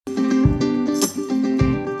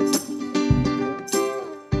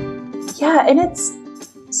Yeah, and it's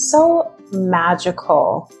so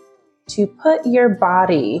magical to put your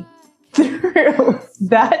body through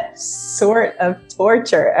that sort of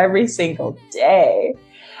torture every single day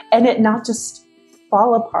and it not just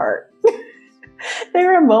fall apart.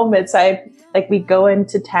 There are moments we go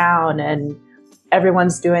into town and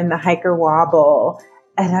everyone's doing the hiker wobble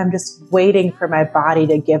and I'm just waiting for my body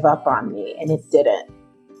to give up on me, and it didn't.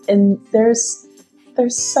 And there's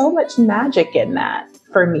so much magic in that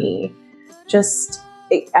for me.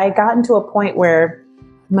 I got into a point where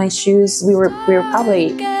my shoes, we were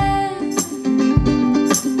probably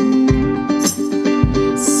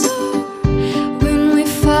when we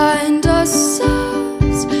find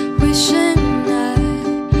ourselves wishing that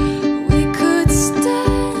we could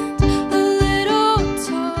stand a little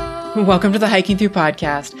tall. Welcome to the Hiking Through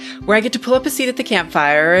podcast, where I get to pull up a seat at the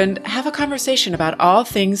campfire and have a conversation about all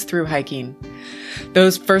things through hiking.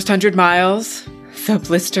 Those first 100 miles, the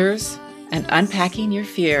blisters, and unpacking your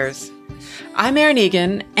fears. I'm Erin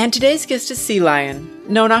Egan, and today's guest is Sea Lion,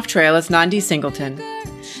 known off trail as Nandi Singleton.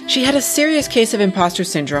 She had a serious case of imposter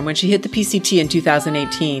syndrome when she hit the PCT in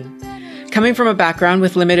 2018. Coming from a background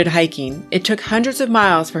with limited hiking, it took hundreds of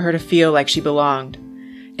miles for her to feel like she belonged.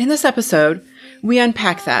 In this episode, we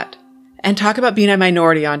unpack that and talk about being a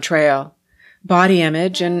minority on trail, body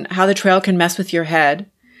image and how the trail can mess with your head,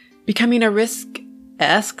 becoming a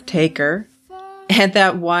risk-esque taker, and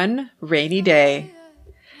that one rainy day.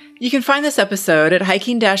 You can find this episode at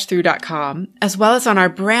hiking-through.com, as well as on our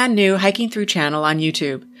brand new Hiking Through channel on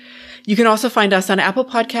YouTube. You can also find us on Apple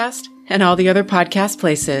Podcast and all the other podcast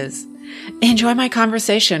places. Enjoy my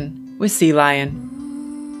conversation with Sea Lion.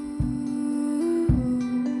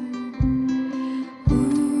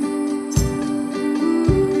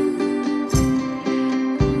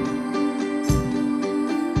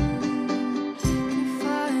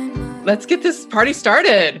 Let's get this party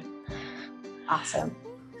started. awesome.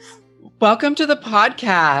 Welcome to the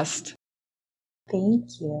podcast.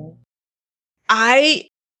 Thank you. I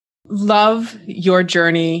love your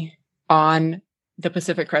journey on the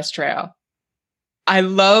Pacific Crest Trail. I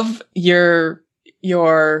love your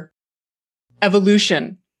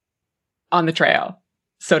evolution on the trail,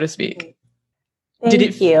 so to speak.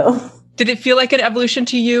 Thank you. Did it feel like an evolution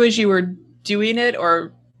to you as you were doing it,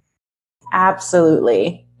 or?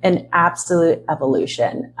 Absolutely. An absolute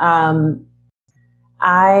evolution. I've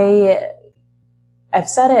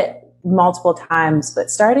said it multiple times, but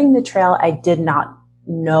starting the trail, I did not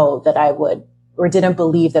know that I would, or didn't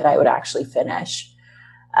believe that I would actually finish.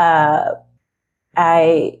 I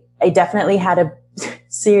definitely had a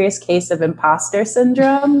serious case of imposter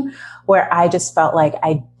syndrome where I just felt like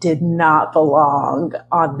I did not belong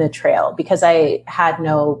on the trail because I had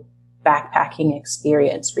no backpacking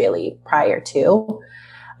experience really prior to.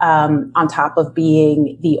 On top of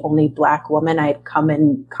being the only Black woman I'd come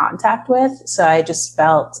in contact with. So I just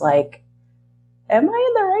felt like, am I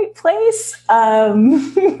in the right place?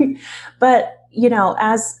 But, you know,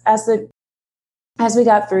 as we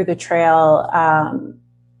got through the trail,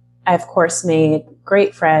 I of course made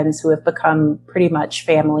great friends who have become pretty much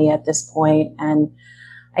family at this point. And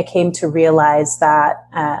I came to realize that,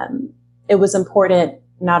 it was important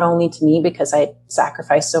not only to me because I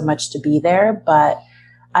sacrificed so much to be there, but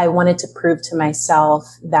I wanted to prove to myself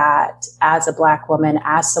that as a Black woman,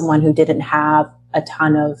 as someone who didn't have a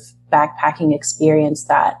ton of backpacking experience,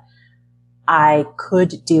 that I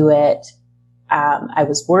could do it. I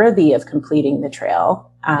was worthy of completing the trail.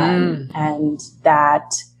 And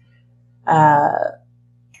that,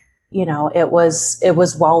 you know, it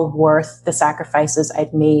was well worth the sacrifices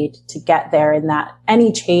I'd made to get there, and that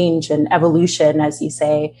any change and evolution, as you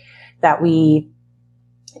say, that we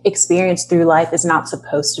experience through life is not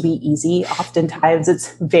supposed to be easy. Oftentimes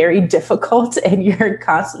it's very difficult and you're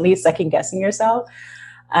constantly second guessing yourself.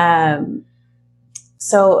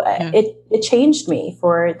 So it changed me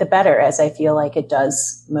for the better, as I feel like it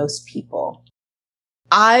does most people.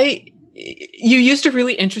 You used a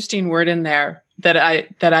really interesting word in there that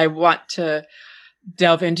I want to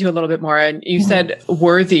delve into a little bit more. And you said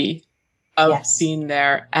worthy of being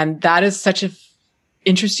there. And that is such an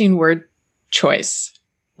interesting word choice.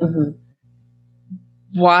 Mm-hmm.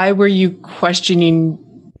 Why were you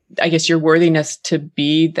questioning, I guess, your worthiness to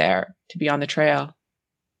be there, to be on the trail?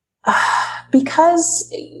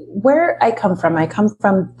 Because where I come from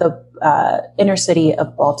the inner city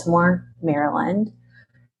of Baltimore, Maryland.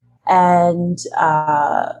 And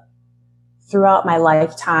throughout my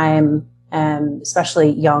lifetime,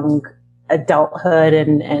 especially young adulthood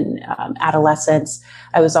and adolescence,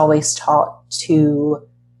 I was always taught to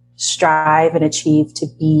strive and achieve to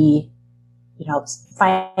be,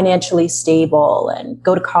 financially stable and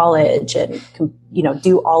go to college and,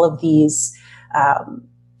 do all of these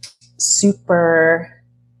super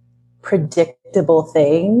predictable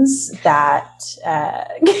things that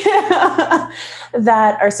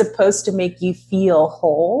that are supposed to make you feel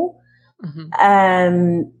whole.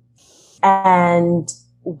 And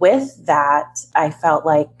with that, I felt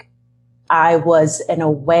like I was in a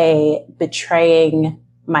way betraying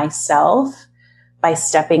myself by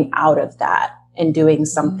stepping out of that and doing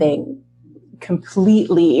something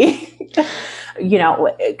completely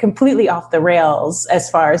completely off the rails as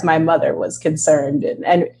far as my mother was concerned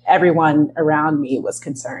and everyone around me was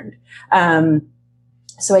concerned.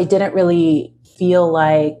 So I didn't really feel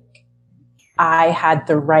like I had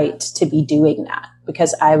the right to be doing that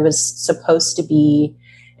because I was supposed to be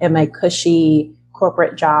in my cushy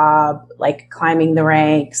corporate job, like climbing the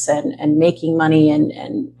ranks and making money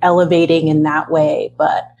and elevating in that way.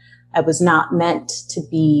 But I was not meant to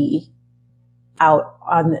be out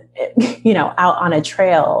on a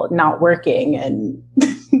trail, not working and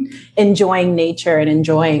enjoying nature and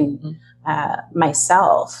enjoying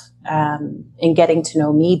myself and getting to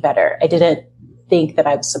know me better. I didn't think that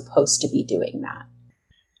I was supposed to be doing that.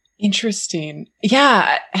 Interesting.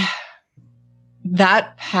 Yeah.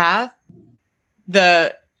 That path,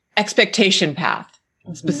 the expectation path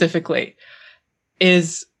specifically,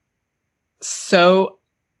 is so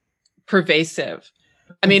pervasive.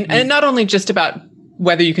 I mean, and not only just about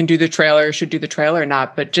whether you can do the trail or should do the trail or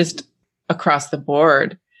not, but just across the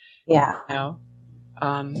board. Yeah. Oh.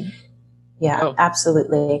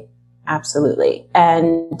 Absolutely. Absolutely.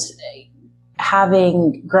 And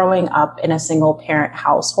growing up in a single parent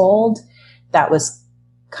household, that was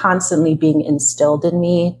constantly being instilled in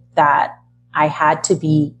me that I had to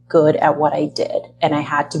be good at what I did and I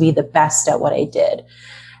had to be the best at what I did.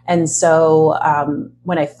 And so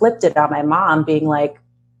when I flipped it on my mom being like,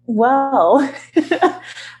 well,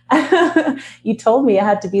 you told me I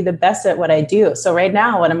had to be the best at what I do. So right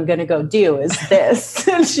now what I'm going to go do is this.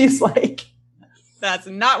 And she's like, that's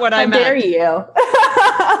not what I meant. How dare you?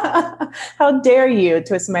 How dare you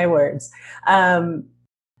twist my words?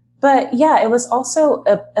 But yeah, it was also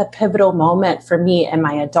a pivotal moment for me in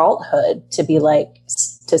my adulthood to be like,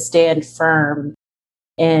 to stand firm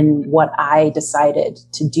in what I decided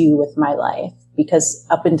to do with my life. Because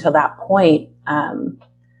up until that point,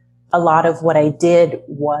 a lot of what I did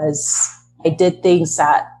was I did things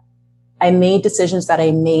that I made decisions that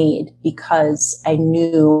I made because I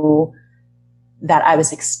knew that I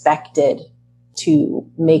was expected to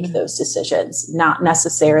make those decisions, not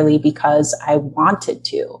necessarily because I wanted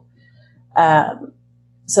to.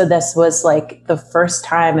 So this was like the first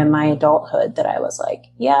time in my adulthood that I was like,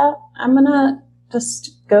 yeah, I'm going to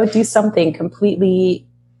just go do something completely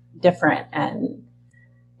different. And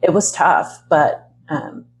it was tough, but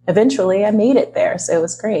eventually I made it there. So it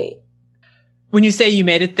was great. When you say you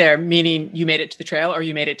made it there, meaning you made it to the trail or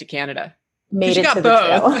you made it to Canada? Made it to the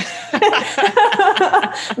trail.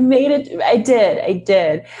 Made it. I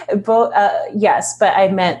did. Both. Yes, but I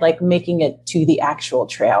meant like making it to the actual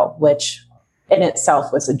trail, which in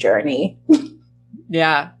itself was a journey.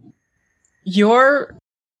 Yeah. Your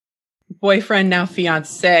boyfriend, now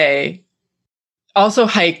fiance, also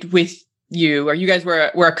hiked with you, or you guys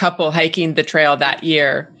were a couple hiking the trail that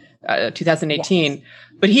year, 2018. Yes.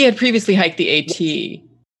 But he had previously hiked the AT. Yes.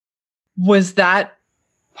 Was that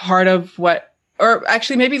part of what, or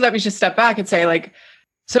actually maybe let me just step back and say like,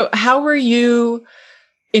 so how were you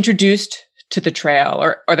introduced to the trail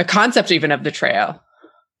or the concept even of the trail?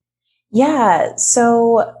 Yeah.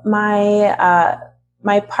 So my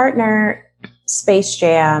partner, Space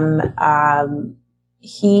Jam,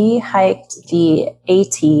 he hiked the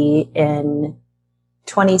AT in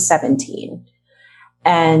 2017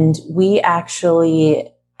 and we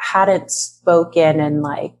actually hadn't spoken in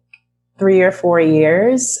like 3 or 4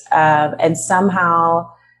 years, and somehow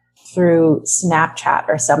through Snapchat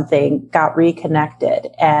or something got reconnected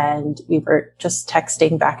and we were just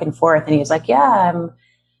texting back and forth and he was like, yeah, I'm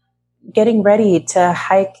getting ready to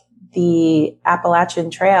hike the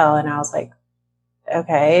Appalachian Trail. And I was like,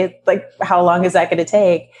 okay, like how long is that going to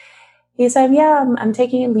take? He said, yeah, I'm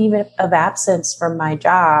taking a leave of absence from my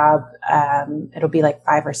job. It'll be like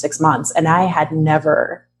 5 or 6 months. And I had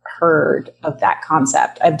never heard of that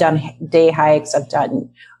concept. I've done day hikes. I've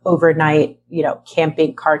done overnight,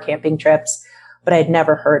 car camping trips, but I'd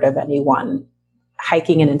never heard of anyone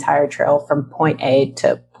hiking an entire trail from point A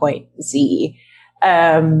to point Z.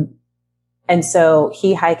 And so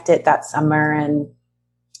he hiked it that summer and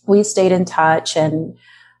we stayed in touch and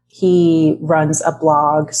he runs a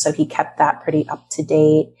blog. So he kept that pretty up to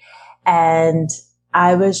date. And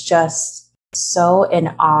I was just so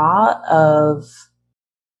in awe of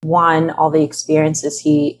one, all the experiences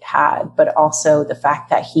he had, but also the fact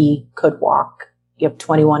that he could walk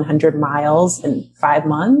 2,100 miles in 5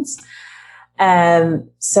 months.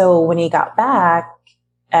 So when he got back,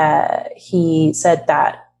 he said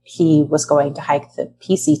that he was going to hike the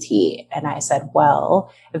PCT. And I said,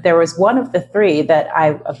 well, if there was one of the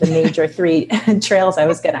of the major three trails I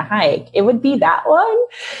was going to hike, it would be that one.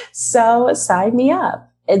 So sign me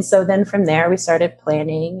up. And so then from there, we started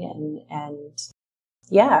planning and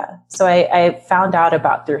yeah. So I found out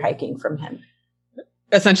about through hiking from him.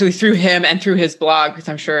 Essentially through him and through his blog, because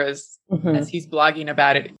I'm sure as he's blogging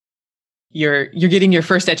about it, you're getting your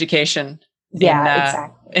first education.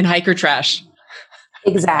 Exactly. In hiker trash.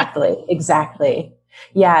 Exactly.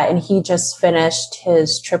 Yeah. And he just finished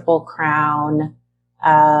his Triple Crown,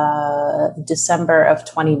 December of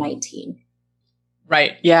 2019.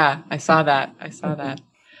 Right. Yeah. I saw that.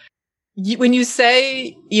 When you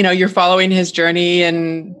say, you're following his journey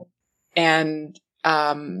and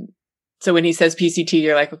so when he says PCT,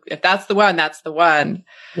 you're like, if that's the one, that's the one.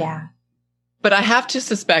 Yeah. But I have to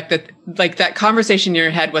suspect that like that conversation in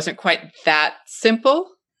your head wasn't quite that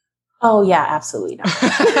simple. Oh yeah, absolutely not.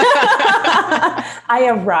 I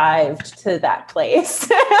arrived to that place.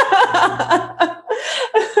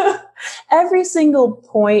 Every single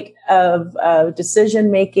point of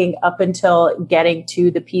decision making up until getting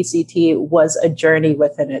to the PCT was a journey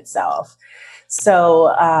within itself.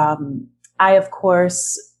 So I, of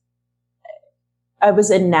course, I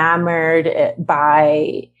was enamored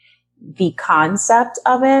by the concept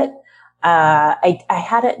of it. I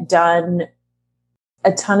hadn't done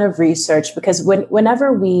a ton of research because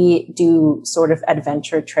whenever we do sort of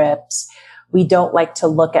adventure trips, we don't like to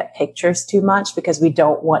look at pictures too much because we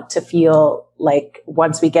don't want to feel like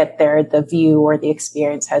once we get there, the view or the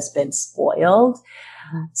experience has been spoiled.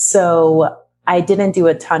 Mm-hmm. So I didn't do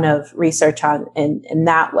a ton of research in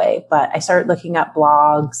that way, but I started looking at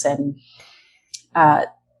blogs and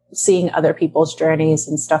seeing other people's journeys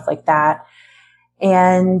and stuff like that.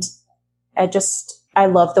 And I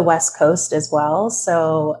love the West Coast as well.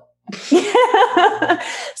 So, so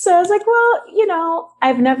I was like, well,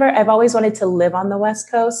 I've always wanted to live on the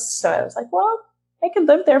West Coast. So I was like, well, I could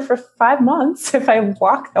live there for 5 months if I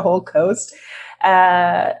walk the whole coast.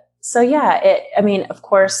 So yeah, of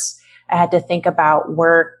course I had to think about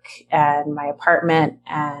work and my apartment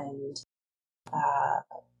and,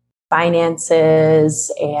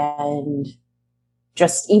 finances and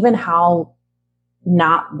just even how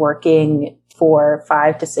not working for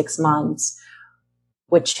 5 to 6 months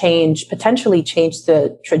would potentially change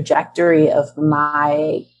the trajectory of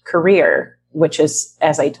my career, which is,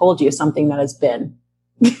 as I told you, something that has been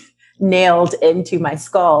nailed into my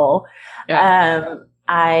skull. Yeah.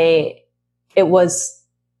 It was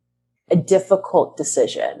a difficult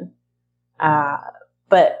decision.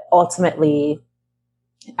 But ultimately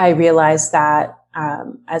I realized that,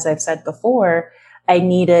 as I've said before,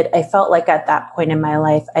 I felt like at that point in my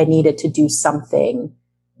life, I needed to do something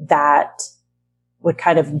that would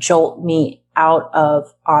kind of jolt me out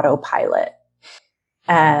of autopilot.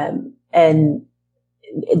 And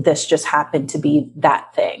this just happened to be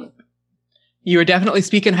that thing. You were definitely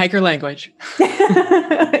speaking hiker language.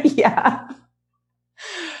 Yeah.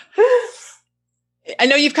 I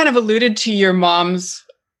know you've kind of alluded to your mom's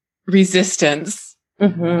resistance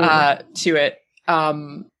to it.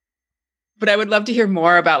 But I would love to hear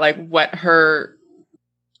more about like because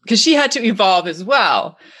she had to evolve as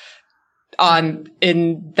well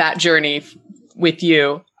in that journey with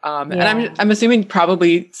you. And I'm assuming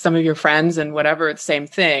probably some of your friends and whatever, the same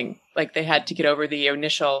thing. Like they had to get over the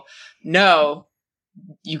initial, no,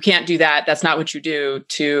 you can't do that. That's not what you do,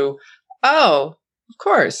 to, oh, of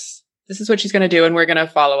course, this is what she's going to do. And we're going to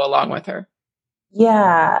follow along with her.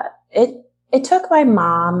 Yeah. It took my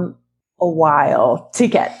mom a while to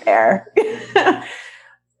get there.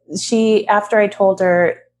 After I told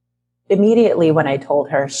her, immediately when I told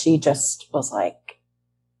her, she just was like,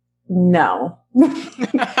 no,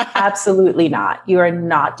 absolutely not. You are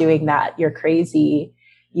not doing that. You're crazy.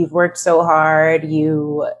 You've worked so hard.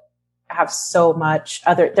 You have so much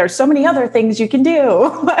there's so many other things you can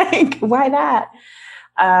do. Like, why that?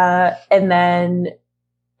 And then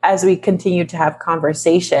as we continued to have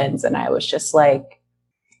conversations and I was just like,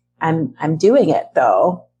 I'm doing it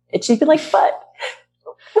though. And she'd be like, but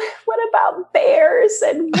what about bears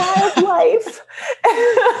and wildlife?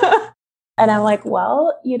 And I'm like,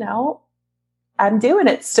 well, I'm doing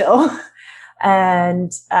it still.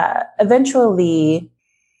 And eventually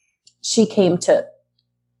she came to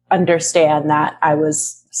understand that I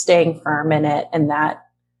was staying firm in it and that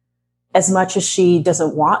as much as she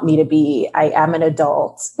doesn't want me to be, I am an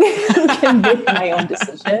adult and can make my own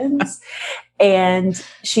decisions. And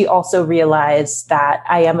she also realized that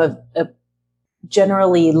I am a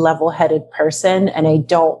generally level-headed person, and I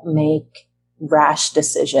don't make rash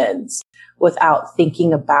decisions without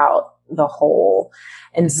thinking about the whole.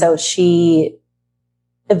 And so she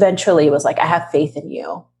eventually was like, I have faith in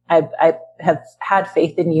you. I have had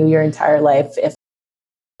faith in you your entire life.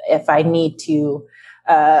 If I need to,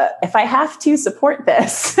 if I have to support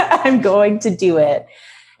this, I'm going to do it.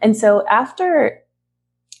 And so after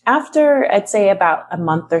I'd say about a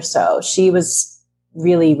month or so, she was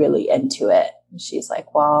really, really into it. She's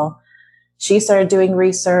like, well, she started doing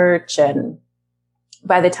research, and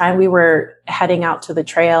by the time we were heading out to the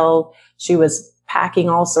trail, she was packing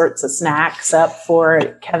all sorts of snacks up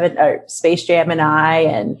for Space Jam and I,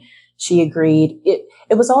 and she agreed.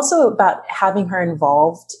 It was also about having her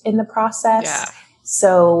involved in the process. Yeah.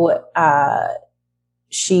 So,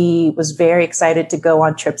 she was very excited to go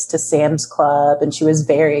on trips to Sam's Club, and she was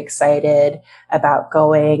very excited about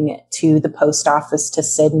going to the post office to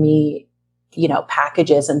send me,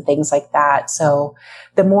 packages and things like that. So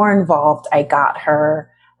the more involved I got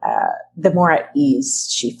her, the more at ease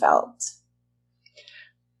she felt.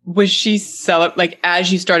 Was she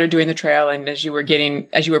as you started doing the trail and as you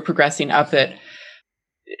were progressing up it,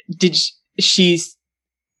 did she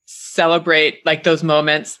celebrate like those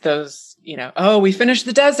moments, oh, we finished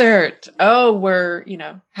the desert. Oh, we're,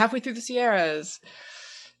 halfway through the Sierras.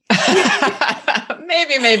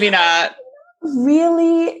 Maybe not.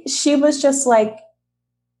 Really? She was just like,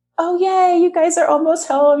 oh, yay, you guys are almost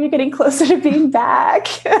home. You're getting closer to being back.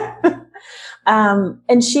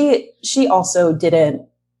 And she also didn't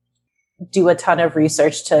do a ton of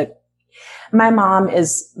research my mom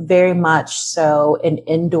is very much so an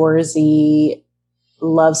indoorsy,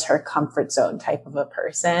 loves her comfort zone type of a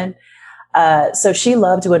person. So she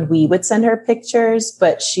loved when we would send her pictures,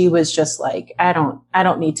 but she was just like, I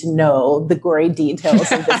don't need to know the gory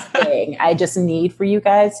details of this thing. I just need for you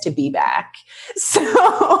guys to be back. So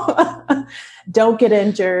don't get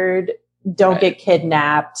injured. Don't get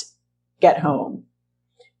kidnapped. Get home.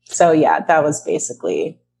 So yeah, that was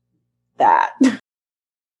basically that.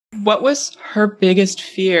 What was her biggest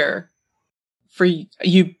fear for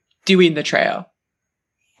you doing the trail?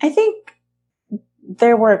 I think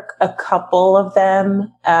there were a couple of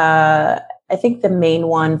them. I think the main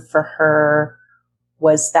one for her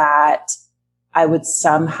was that I would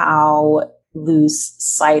somehow lose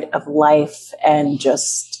sight of life and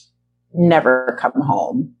just never come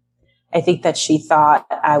home. I think that she thought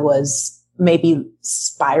I was maybe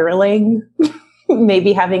spiraling,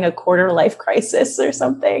 maybe having a quarter life crisis or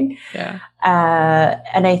something. Yeah.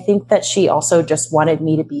 And I think that she also just wanted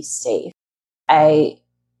me to be safe. I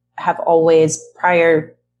have always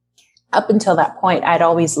up until that point, I'd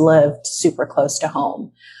always lived super close to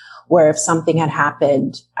home, where if something had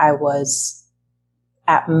happened, I was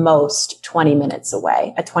at most 20 minutes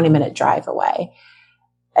away, a 20-minute drive away.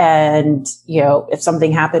 And, if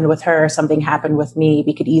something happened with her, something happened with me,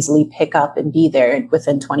 we could easily pick up and be there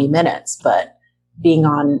within 20 minutes. But being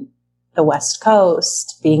on the West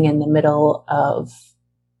Coast, being in the middle of,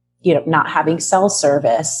 not having cell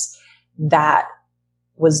service, that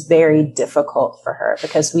was very difficult for her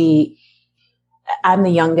because I'm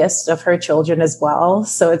the youngest of her children as well.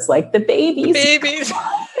 So it's like the babies.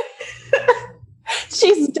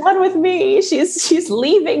 She's done with me. She's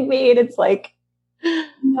leaving me. And it's like,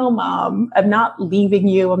 no, Mom, I'm not leaving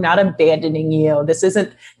you. I'm not abandoning you. This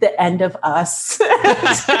isn't the end of us.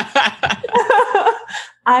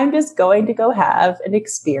 I'm just going to go have an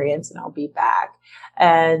experience and I'll be back.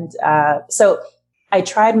 And so I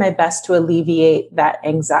tried my best to alleviate that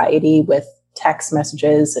anxiety with text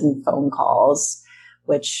messages and phone calls,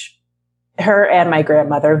 which her and my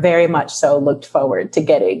grandmother very much so looked forward to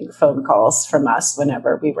getting phone calls from us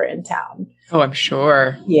whenever we were in town. Oh, I'm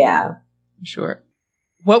sure. Yeah. I'm sure.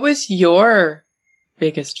 What was your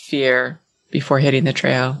biggest fear before hitting the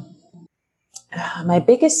trail? My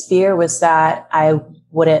biggest fear was that I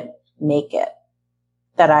wouldn't make it,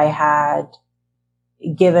 that I had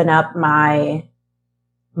given up my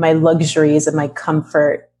luxuries and my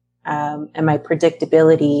comfort, and my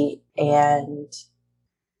predictability. And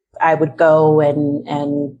I would go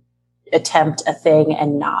and attempt a thing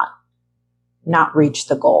and not reach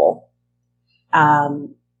the goal.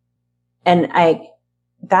 And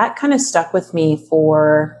that kind of stuck with me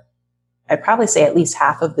for, I'd probably say at least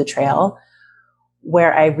half of the trail,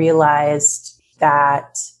 where I realized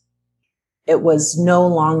that it was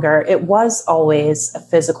always a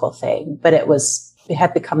physical thing, but it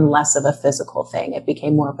had become less of a physical thing. It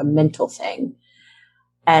became more of a mental thing.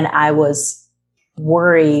 And I was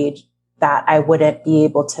worried that I wouldn't be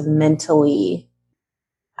able to mentally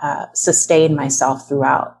sustain myself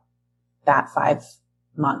throughout that 5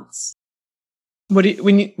 months. What do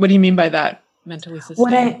you mean by that? Mentally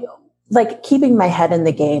sustain? Like keeping my head in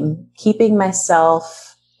the game, keeping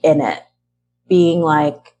myself in it, being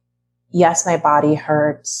like, yes, my body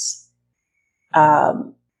hurts.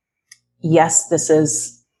 Yes, this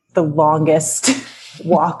is the longest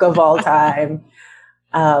walk of all time.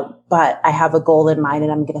 But I have a goal in mind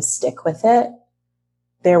and I'm going to stick with it.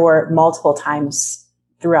 There were multiple times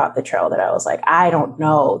throughout the trail that I was like, I don't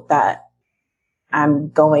know that I'm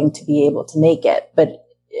going to be able to make it. But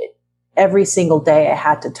every single day I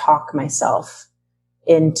had to talk myself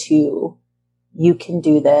into, you can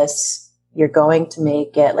do this. You're going to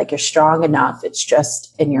make it. Like, you're strong enough. It's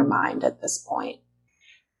just in your mind at this point.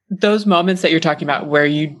 Those moments that you're talking about where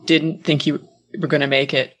you didn't think you were going to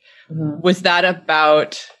make it, was that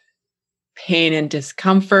about pain and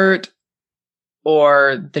discomfort,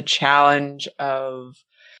 or the challenge of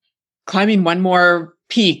climbing one more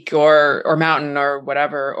peak or mountain or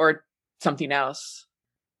whatever, or something else?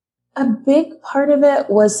 A big part of it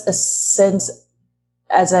was a sense,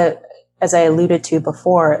 as I alluded to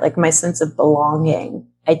before, like my sense of belonging.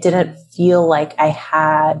 I didn't feel like I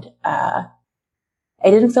had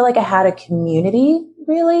a community,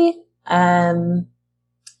 really.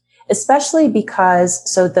 Especially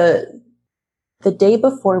because, so the day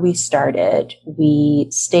before we started, we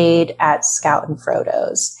stayed at Scout and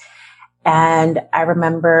Frodo's. And I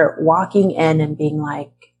remember walking in and being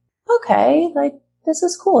like, okay, like, this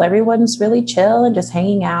is cool. Everyone's really chill and just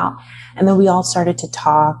hanging out. And then we all started to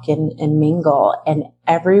talk and mingle, and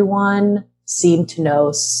everyone seemed to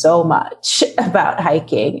know so much about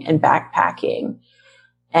hiking and backpacking.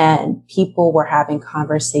 And people were having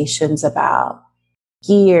conversations about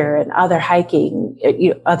gear and other hiking,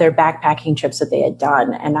 other backpacking trips that they had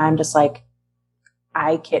done. And I'm just like,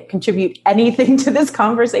 I can't contribute anything to this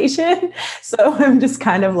conversation. So I'm just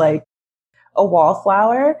kind of like a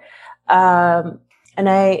wallflower. And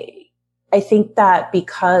I think that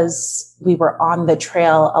because we were on the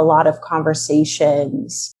trail, a lot of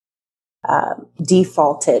conversations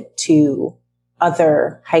defaulted to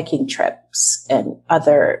other hiking trips and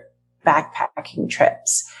other backpacking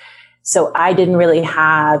trips. So I didn't really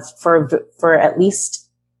have, for at least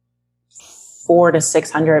 400 to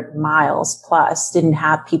 600 miles plus, didn't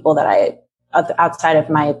have people that outside of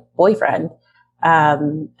my boyfriend, I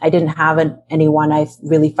didn't have anyone I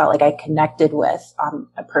really felt like I connected with on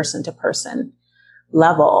a person to person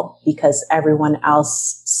level, because everyone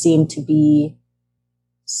else seemed to be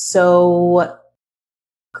so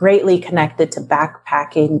greatly connected to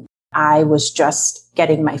backpacking. I was just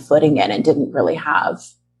getting my footing in and didn't really have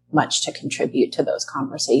much to contribute to those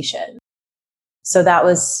conversations. So that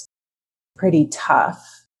was pretty tough.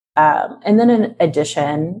 And then in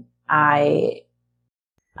addition, I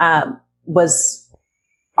was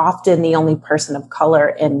often the only person of color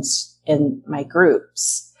in my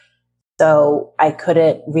groups. So I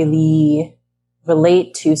couldn't really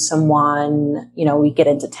relate to someone. We get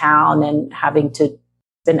into town and having to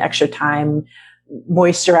spend extra time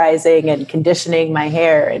moisturizing and conditioning my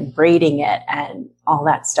hair and braiding it and all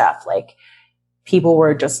that stuff. Like, people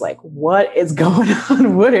were just like, what is going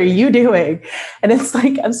on? What are you doing? And it's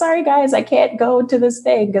like, I'm sorry, guys, I can't go to this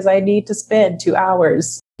thing because I need to spend 2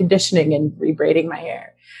 hours conditioning and rebraiding my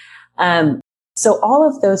hair. So all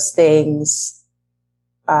of those things,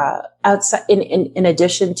 outside, in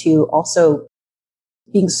addition to also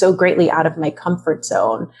being so greatly out of my comfort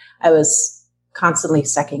zone, I was constantly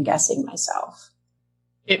second guessing myself.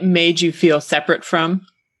 It made you feel separate from?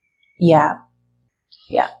 Yeah.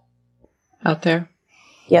 Out there?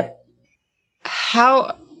 Yep.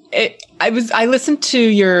 I listened to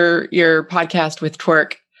your podcast with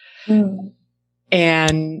Twerk,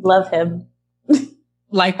 and love him.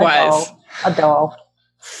 Likewise. Adore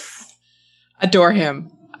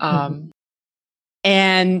him.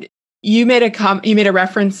 And you made a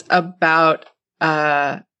reference about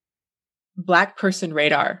Black person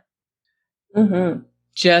radar. Mm-hmm.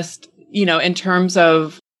 Just, in terms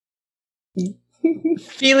of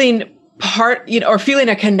feeling part, or feeling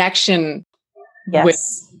a connection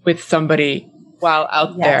with somebody while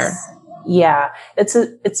out there. Yeah.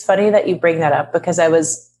 It's funny that you bring that up, because I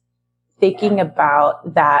was thinking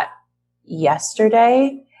about that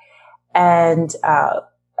yesterday, and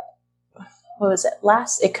what was it?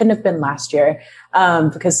 It couldn't have been last year,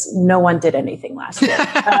 because no one did anything last year.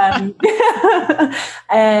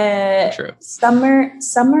 True. Summer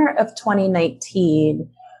of 2019,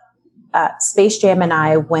 Space Jam and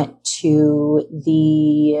I went to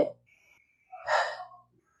the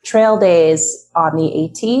trail days on the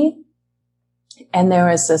AT. And there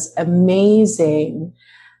was this amazing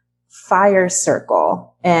fire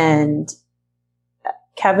circle, and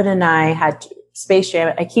Kevin and I had Space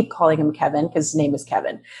Jam. I keep calling him Kevin because his name is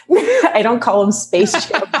Kevin. I don't call him Space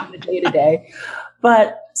Jam on the day to day,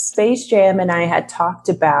 but Space Jam and I had talked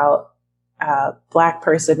about Black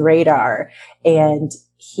Person Radar, and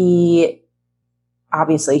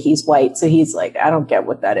obviously he's white. So he's like, I don't get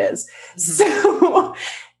what that is. So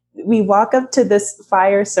we walk up to this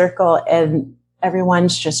fire circle, and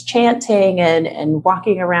everyone's just chanting and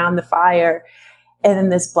walking around the fire. And then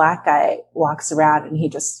this Black guy walks around and he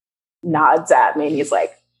just nods at me and he's like,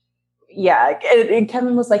 yeah. And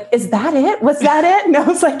Kevin was like, is that it? Was that it? And I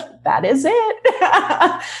was like, that is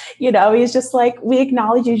it. He's just like, we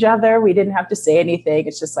acknowledge each other. We didn't have to say anything.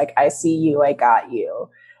 It's just like, I see you. I got you.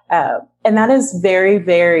 And that is very,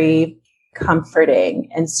 very comforting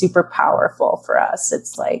and super powerful for us.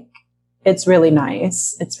 It's like, it's really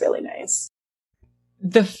nice. It's really nice.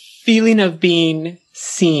 The feeling of being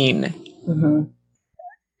seen. Mm-hmm.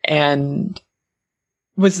 And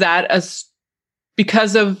was that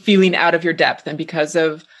because of feeling out of your depth and because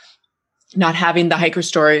of not having the hiker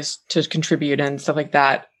stories to contribute and stuff like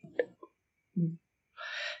that?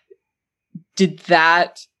 Did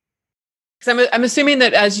that, because I'm assuming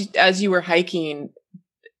that as you were hiking,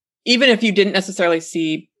 even if you didn't necessarily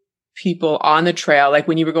see people on the trail, like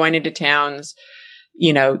when you were going into towns,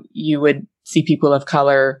 you would see people of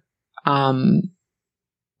color, and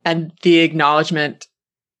the acknowledgement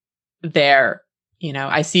there,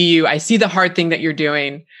 I see you, I see the hard thing that you're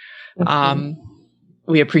doing.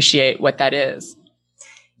 We appreciate what that is.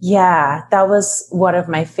 Yeah, that was one of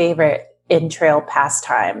my favorite in-trail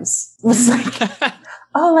pastimes. It was like,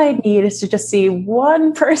 all I need is to just see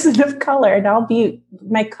one person of color and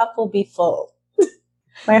my cup will be full.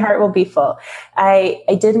 My heart will be full. I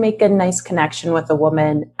did make a nice connection with a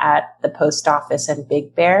woman at the post office in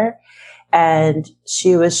Big Bear, and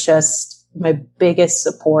she was just my biggest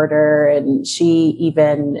supporter. And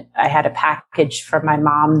I had a package from my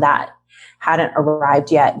mom that hadn't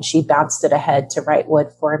arrived yet, and she bounced it ahead to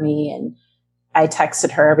Wrightwood for me. And I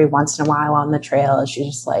texted her every once in a while on the trail, and she's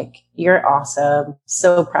just like, you're awesome.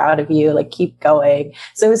 So proud of you. Like, keep going.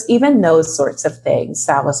 So it was even those sorts of things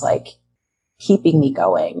that was like keeping me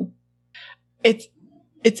going. It's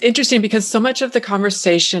interesting because so much of the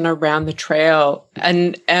conversation around the trail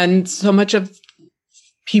and so much of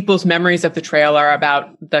people's memories of the trail are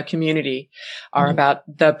about the community, are about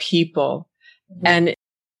the people. And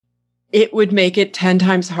it would make it 10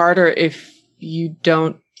 times harder if you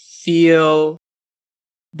don't feel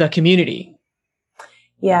the community.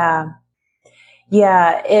 Yeah.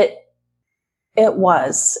 Yeah. It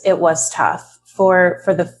was tough for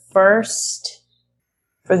the first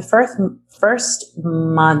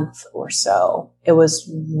month or so. It was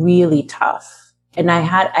really tough. And I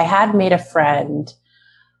had made a friend,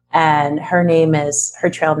 and her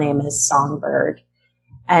trail name is Songbird.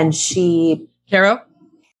 And Caro?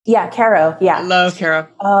 Yeah, Caro. Yeah. I love Caro.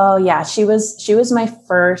 Oh yeah. She was my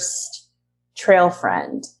first trail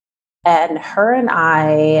friend, and her and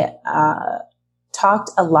I,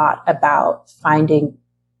 talked a lot about finding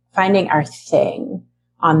our thing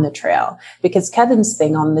on the trail, because Kevin's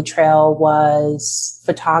thing on the trail was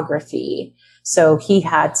photography. So he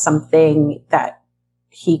had something that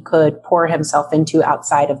he could pour himself into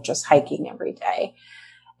outside of just hiking every day.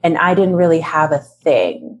 And I didn't really have a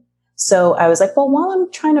thing. So I was like, well, while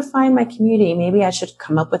I'm trying to find my community, maybe I should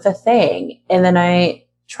come up with a thing. And then I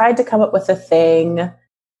tried to come up with a thing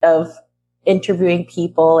of interviewing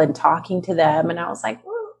people and talking to them. And I was like,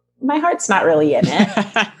 well, my heart's not really in it.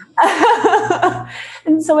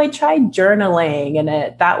 And so I tried journaling, and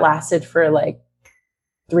that lasted for like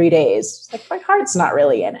 3 days. It's like, my heart's not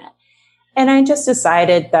really in it. And I just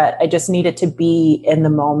decided that I just needed to be in the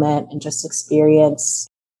moment and just experience,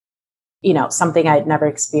 something I'd never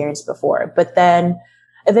experienced before. But then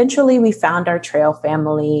eventually we found our trail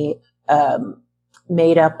family,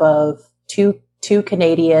 made up of two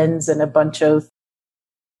Canadians and a bunch of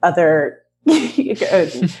other,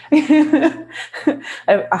 a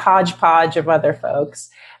hodgepodge of other folks.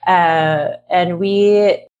 And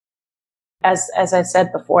we, as I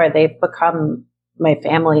said before, they've become my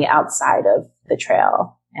family outside of the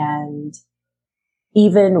trail. And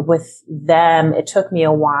even with them, it took me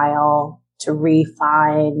a while to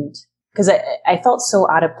re-find, because I felt so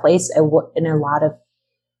out of place in a lot of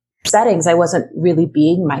settings. I wasn't really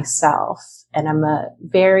being myself. And I'm a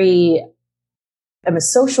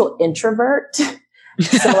social introvert. So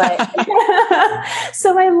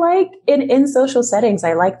I like in social settings,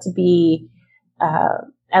 I like to be,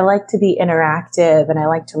 I like to be interactive, and I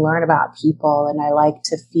like to learn about people, and I like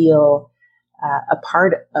to feel a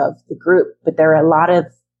part of the group. But there are a lot of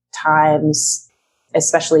times,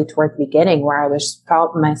 especially toward the beginning, where I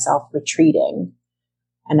felt myself retreating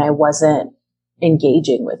and I wasn't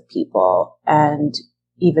engaging with people. And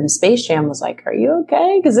even Space Jam was like, "Are you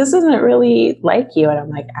okay? Because this isn't really like you." And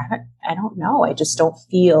I'm like, I don't know. I just don't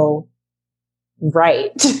feel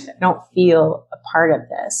right. I don't feel a part of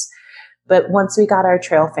this. But once we got our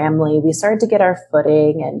trail family, we started to get our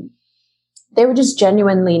footing, and they were just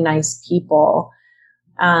genuinely nice people.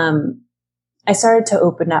 I started to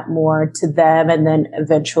open up more to them. And then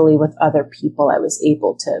eventually with other people, I was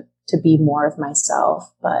able to be more of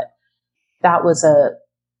myself. But that was a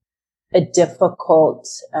difficult,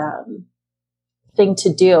 thing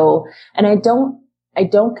to do. And I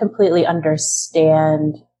don't completely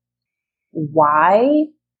understand why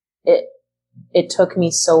it took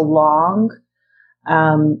me so long.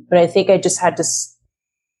 But I think I just had to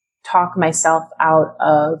talk myself out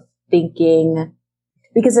of thinking,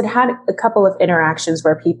 because it had a couple of interactions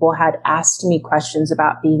where people had asked me questions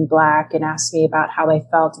about being Black and asked me about how I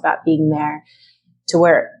felt about being there, to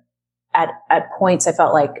where at points I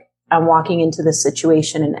felt like I'm walking into this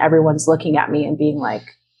situation and everyone's looking at me and being like,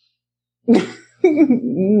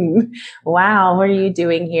 wow, what are you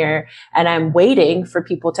doing here? And I'm waiting for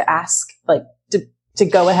people to ask, like, to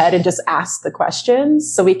go ahead and just ask the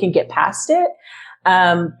questions so we can get past it.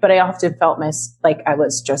 But I often felt like I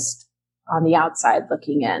was just on the outside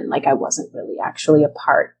looking in, like I wasn't really actually a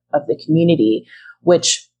part of the community,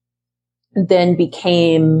 which then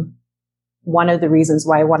became one of the reasons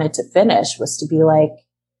why I wanted to finish, was to be like,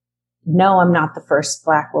 no, I'm not the first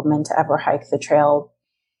Black woman to ever hike the trail.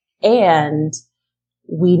 And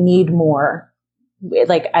we need more.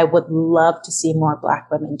 Like, I would love to see more Black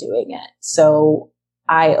women doing it. So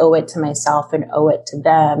I owe it to myself and owe it to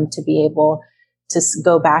them to be able to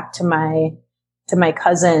go back to my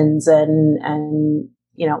cousins and,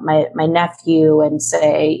 you know, my nephew and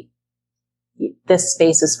say, this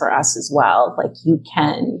space is for us as well. Like, you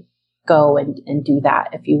can go and do that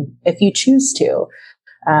if you choose to.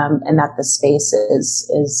 And that the space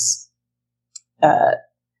is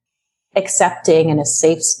accepting and a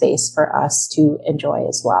safe space for us to enjoy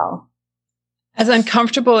as well. As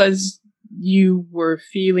uncomfortable as you were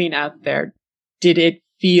feeling out there, did it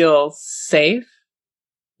feel safe?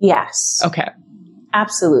 Yes. Okay.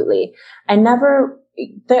 Absolutely. I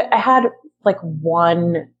had like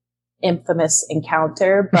one infamous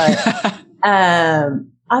encounter, but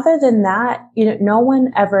other than that, you know, no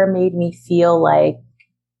one ever made me feel like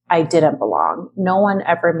I didn't belong. No one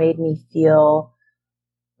ever made me feel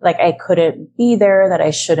like I couldn't be there, that I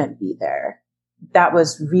shouldn't be there. That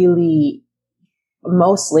was really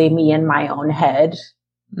mostly me in my own head,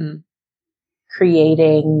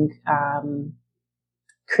 creating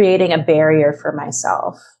a barrier for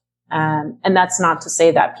myself. And that's not to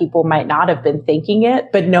say that people might not have been thinking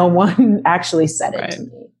it, but no one actually said it to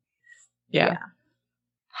me. Yeah.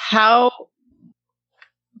 How,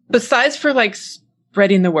 besides for like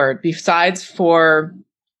spreading the word, besides for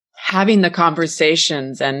having the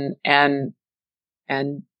conversations and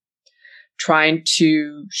trying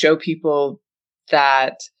to show people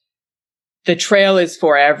that the trail is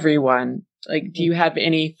for everyone, like, do you have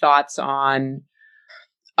any thoughts on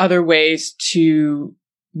other ways to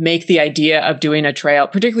make the idea of doing a trail,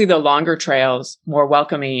 particularly the longer trails, more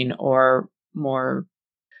welcoming or more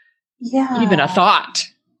even a thought?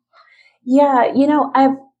 Yeah. You know,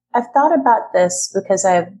 I've thought about this because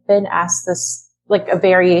I've been asked this, like a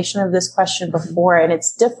variation of this question before, and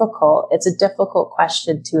it's difficult. It's a difficult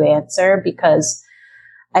question to answer because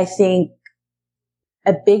I think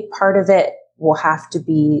a big part of it will have to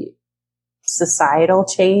be societal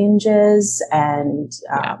changes and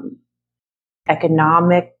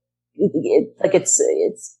economic. I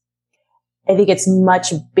think it's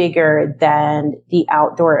much bigger than the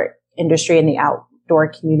outdoor industry and the outdoor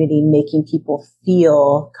community making people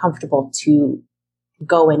feel comfortable to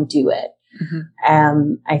go and do it.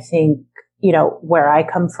 I think, you know, where I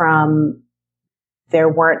come from, there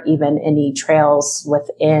weren't even any trails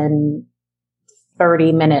within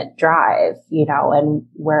 30-minute drive, you know, and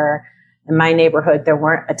where in my neighborhood, there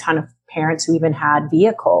weren't a ton of parents who even had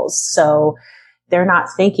vehicles. So they're not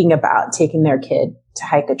thinking about taking their kid to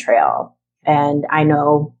hike a trail. And I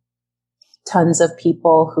know tons of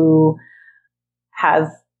people who have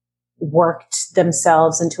worked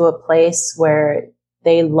themselves into a place where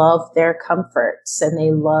they love their comforts and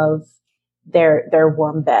they love their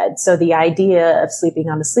warm bed. So the idea of sleeping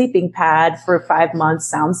on a sleeping pad for 5 months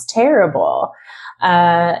sounds terrible.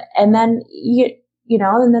 And then you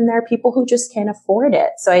and then there are people who just can't afford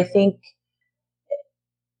it. So I think,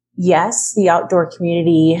 yes, the outdoor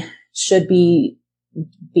community should be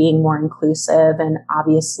being more inclusive, and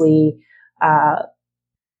obviously,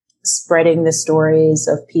 spreading the stories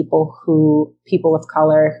of people of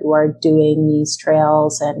color who are doing these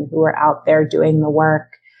trails and who are out there doing the work.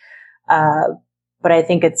 But I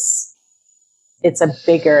think it's a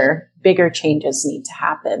bigger changes need to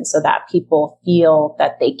happen so that people feel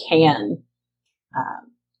that they can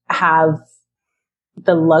have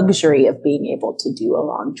the luxury of being able to do a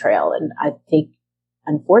long trail. And I think,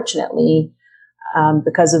 unfortunately,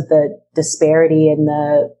 because of the disparity and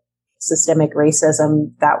the systemic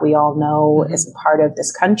racism that we all know is a part of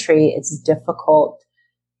this country, it's difficult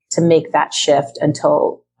to make that shift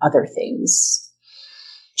until other things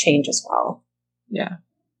change as well. Yeah.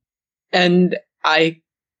 And I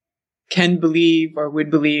can believe, or would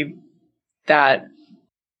believe, that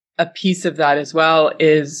a piece of that as well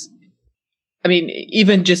is, I mean,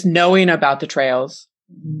 even just knowing about the trails,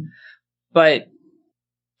 but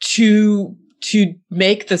to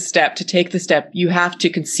make the step, to take the step, you have to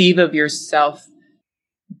conceive of yourself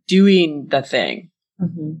doing the thing.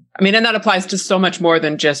 I mean, and that applies to so much more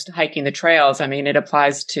than just hiking the trails. I mean, it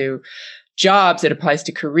applies to jobs, it applies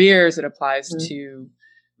to careers, it applies to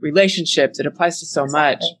relationships, it applies to so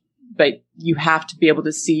much, but you have to be able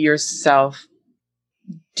to see yourself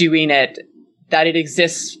doing it, that it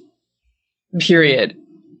exists, period.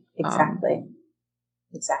 Exactly.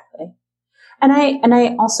 And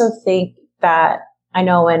I also think that, I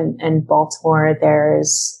know in Baltimore,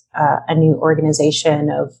 there's a new organization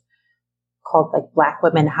called like Black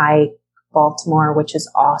Women Hike Baltimore, which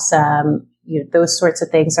is awesome. Those sorts of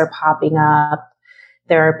things are popping up.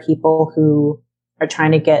 There are people who are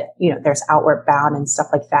trying to get, there's Outward Bound and stuff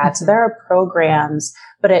like that. So there are programs,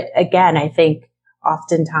 but again, I think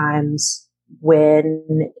oftentimes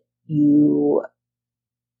when you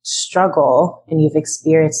struggle and you've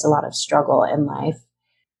experienced a lot of struggle in life,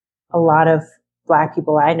 a lot of Black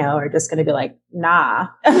people I know are just going to be like, nah,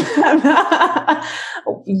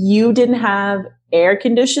 you didn't have air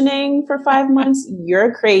conditioning for 5 months.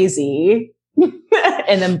 You're crazy.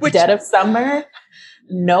 In the dead of summer.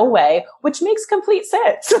 No way, which makes complete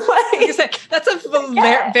sense. That's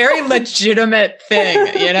a very legitimate thing,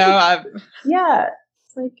 Yeah.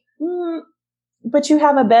 It's like, but you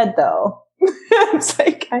have a bed though. It's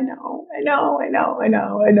like, I know.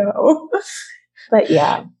 But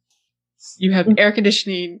yeah. You have air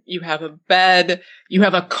conditioning, you have a bed, you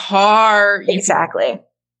have a car. Exactly.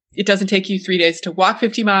 It doesn't take you 3 days to walk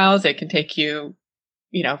 50 miles. It can take you,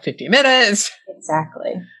 50 minutes.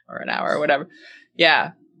 Exactly. Or an hour or whatever.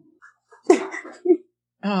 Yeah.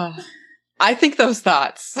 I think those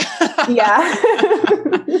thoughts. Yeah.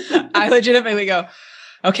 I legitimately go,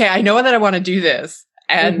 okay, I know that I want to do this.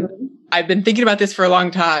 And I've been thinking about this for a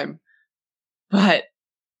long time. But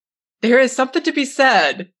there is something to be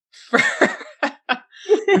said for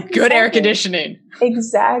good air conditioning.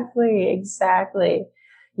 Exactly.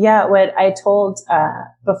 Yeah, what I told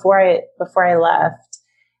before I left,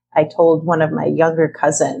 I told one of my younger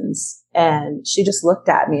cousins, and she just looked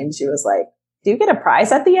at me and she was like, "Do you get a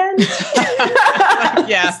prize at the end?"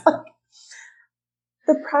 Yeah. Like,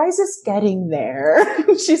 the prize is getting there.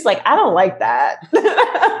 She's like, "I don't like that."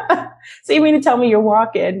 So you mean to tell me you're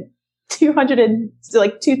walking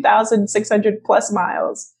 2,600 plus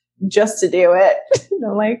miles just to do it? And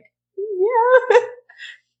I'm like, yeah.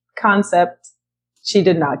 Concept. She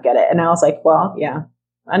did not get it. And I was like, well, yeah,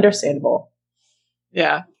 understandable.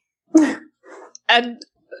 Yeah. And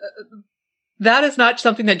that is not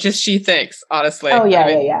something that just she thinks, honestly. Oh,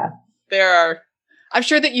 yeah, yeah. I'm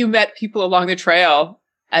sure that you met people along the trail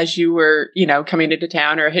as you were, coming into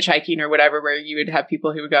town or hitchhiking or whatever, where you would have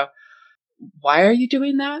people who would go, why are you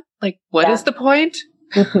doing that? Like, what is the point?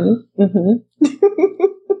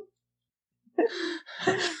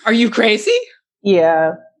 Are you crazy?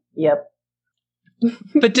 Yeah. Yep.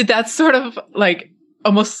 But did that sort of like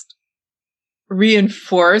almost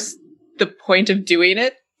reinforce the point of doing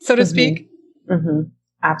it, so to speak?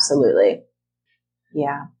 Absolutely.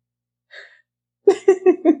 Yeah.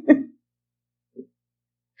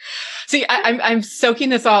 See, I'm soaking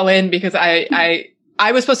this all in because I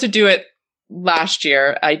was supposed to do it last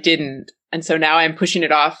year. I didn't. And so now I'm pushing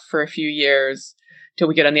it off for a few years till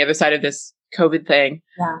we get on the other side of this COVID thing.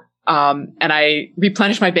 Yeah. And I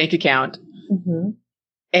replenished my bank account.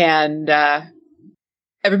 And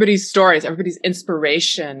everybody's stories, everybody's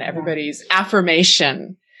inspiration, everybody's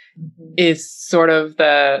affirmation is sort of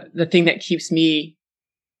the thing that keeps me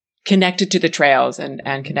connected to the trails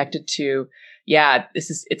and connected to,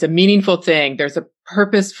 it's a meaningful thing. There's a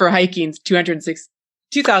purpose for hiking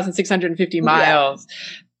 2,650 miles,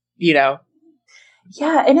 you know.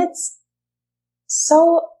 Yeah. And it's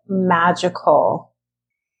so magical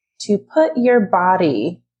to put your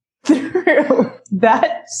body through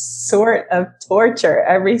that sort of torture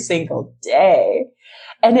every single day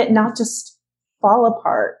and it not just fall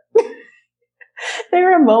apart.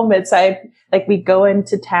 There are moments we go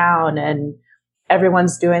into town and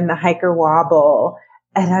everyone's doing the hiker wobble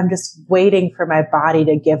and I'm just waiting for my body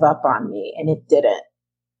to give up on me and it didn't.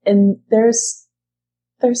 And there's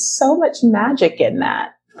so much magic in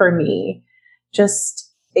that for me.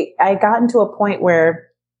 I got into a point where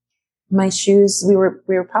my shoes, we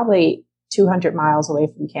were probably 200 miles away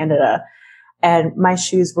from Canada and my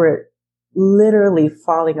shoes were literally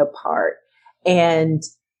falling apart and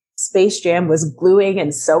Space Jam was gluing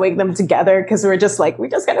and sewing them together because we're just like, we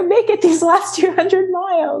just got to make it these last 200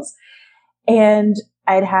 miles. And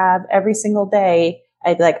I'd have every single day,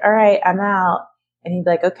 I'd be like, all right, I'm out. And he'd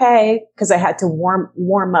be like, okay. Cause I had to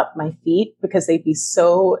warm up my feet because they'd be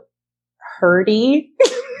so hurty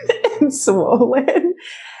and swollen.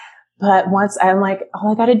 But once I'm like,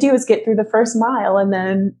 all I got to do is get through the first mile and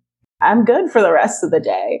then I'm good for the rest of the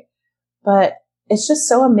day. But it's just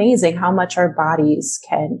so amazing how much our bodies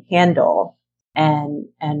can handle and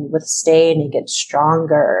withstand and get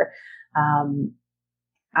stronger.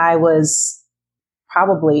 I was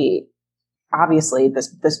probably, obviously,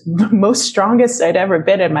 this most strongest I'd ever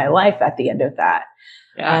been in my life at the end of that.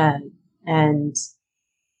 Yeah. And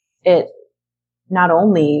it not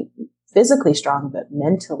only physically strong, but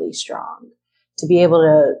mentally strong to be able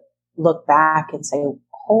to look back and say,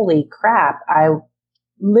 holy crap, I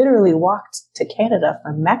literally walked to Canada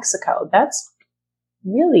from Mexico. That's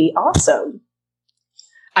really awesome.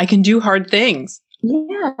 I can do hard things.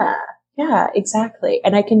 Yeah, exactly.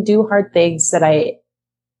 And I can do hard things that I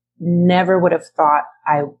never would have thought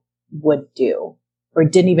I would do or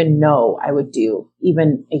didn't even know I would do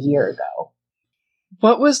even a year ago.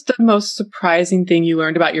 What was the most surprising thing you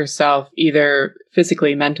learned about yourself, either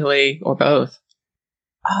physically, mentally, or both?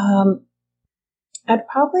 I'd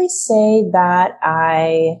probably say that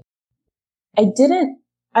I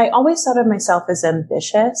always thought of myself as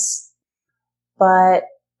ambitious, but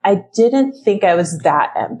I didn't think I was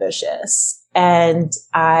that ambitious. And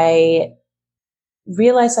I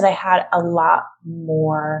realized that I had a lot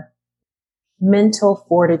more mental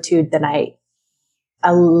fortitude than I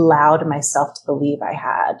allowed myself to believe I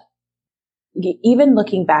had. Even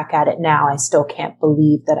looking back at it now, I still can't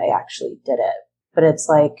believe that I actually did it. But it's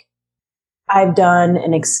like, I've done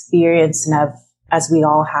an experience and as we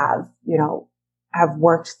all have, I've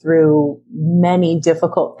worked through many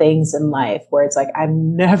difficult things in life where it's like,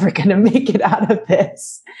 I'm never going to make it out of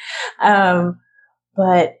this.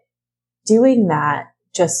 But doing that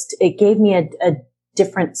it gave me a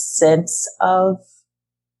different sense of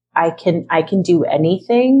I can do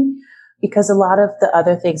anything, because a lot of the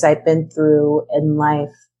other things I've been through in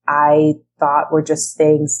life, I thought were just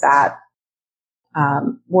things that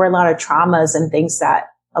were a lot of traumas and things that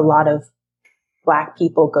a lot of Black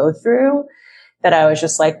people go through, that I was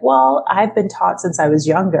just like, well, I've been taught since I was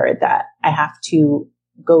younger that I have to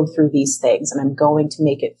go through these things and I'm going to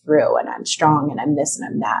make it through and I'm strong and I'm this and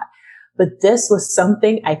I'm that. But this was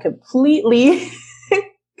something I complete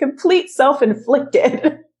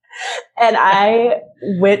self-inflicted. And I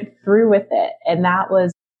went through with it. And that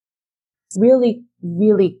was really,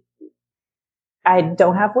 really, I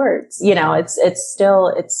don't have words. It's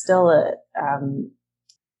still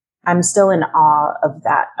I'm still in awe of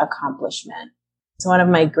that accomplishment. It's one of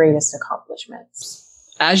my greatest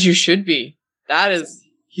accomplishments. As you should be. That is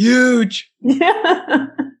huge. Which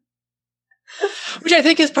I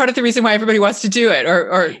think is part of the reason why everybody wants to do it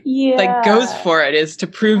or goes for it, is to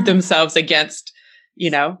prove themselves against,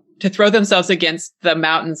 to throw themselves against the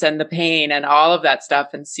mountains and the pain and all of that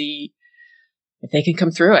stuff and see if they can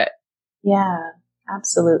come through it. Yeah,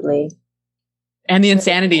 absolutely. And the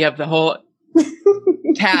insanity of the whole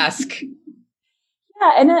task.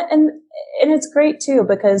 Yeah. And it's great too,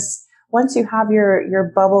 because once you have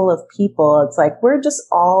your bubble of people, it's like, we're just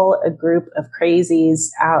all a group of crazies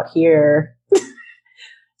out here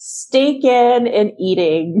stinking and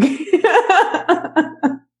eating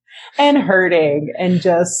and hurting and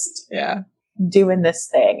just doing this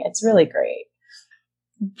thing. It's really great.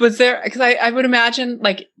 Was there, because I would imagine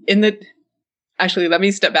actually, let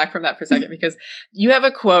me step back from that for a second, because you have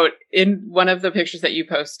a quote in one of the pictures that you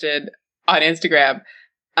posted on Instagram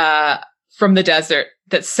from the desert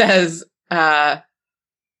that says, that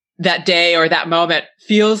day or that moment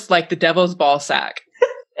feels like the devil's ball sack.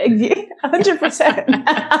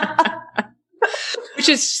 100%. Which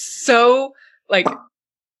is so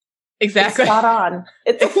Exactly. It's spot on.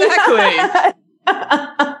 It's Exactly.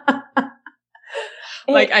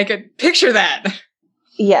 Like I could picture that.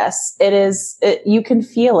 Yes, it is. You can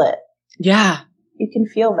feel it. Yeah. You can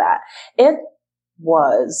feel that. It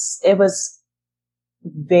was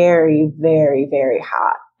very, very, very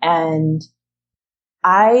hot. And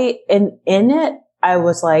in it, I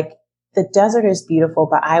was like, the desert is beautiful,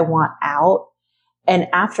 but I want out. And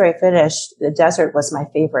after I finished, the desert was my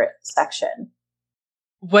favorite section.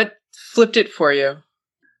 What flipped it for you?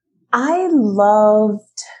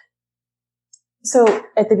 So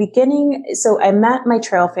at the beginning, I met my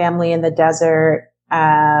trail family in the desert.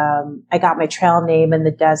 I got my trail name in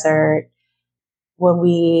the desert. When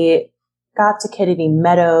we got to Kennedy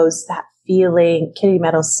Meadows, that feeling, Kennedy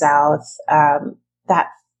Meadows South, that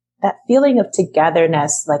feeling of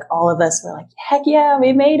togetherness, like all of us were like, heck yeah,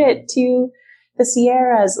 we made it to the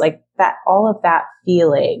Sierras, like that, all of that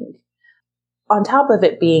feeling on top of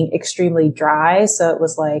it being extremely dry. So it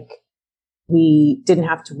was like, we didn't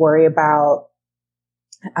have to worry about,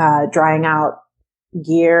 drying out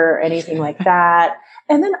gear or anything like that.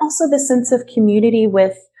 And then also the sense of community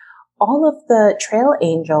with all of the trail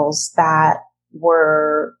angels that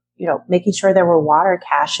were, making sure there were water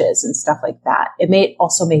caches and stuff like that. It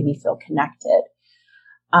also made me feel connected.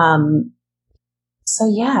 So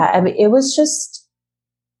yeah, I mean, it was just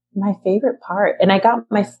my favorite part. And I got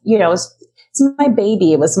it's my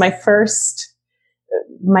baby. It was my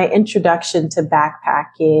introduction to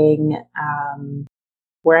backpacking,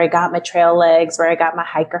 where I got my trail legs, where I got my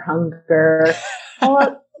hiker hunger, all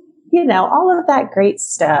of that great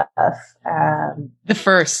stuff. The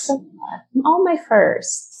first. So, all my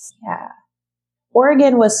firsts. Yeah.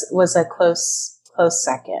 Oregon was a close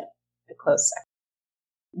second.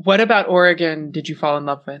 What about Oregon did you fall in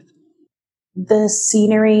love with? The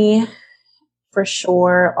scenery, for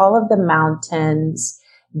sure. All of the mountains,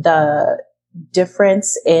 the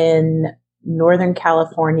difference in Northern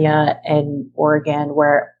California and Oregon,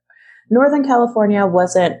 where Northern California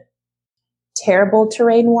wasn't terrible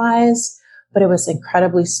terrain wise, but it was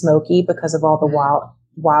incredibly smoky because of all the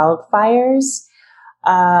wildfires.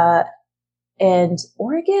 And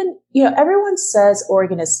Oregon, everyone says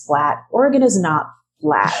Oregon is flat. Oregon is not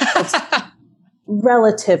flat. It's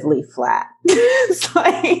relatively flat. It's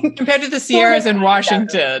like compared to the Sierras in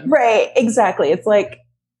Washington. Right. Exactly. It's like,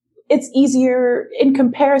 it's easier in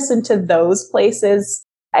comparison to those places.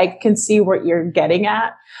 I can see what you're getting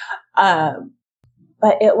at.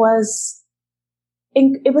 But it was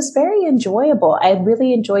very enjoyable. I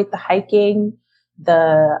really enjoyed the hiking.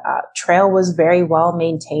 The trail was very well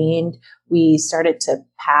maintained. We started to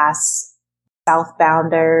pass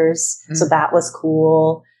southbounders. So that was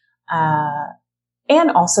cool.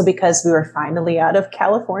 And also because we were finally out of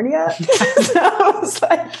California. So I was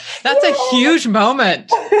like, that's a huge moment.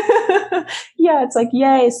 Yeah, it's like,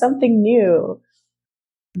 yay, something new.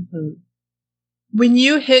 Mm-hmm. When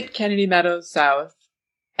you hit Kennedy Meadows South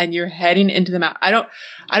and you're heading into the mountain, I don't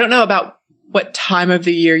know about what time of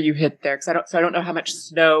the year you hit there, because I don't know how much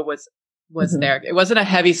snow was there. It wasn't a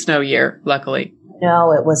heavy snow year, luckily.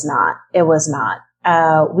 No, it was not. It was not.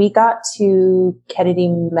 We got to Kennedy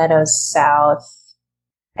Meadows South,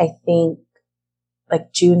 I think,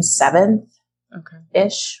 like June 7th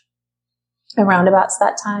ish, around about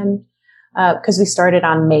that time, because we started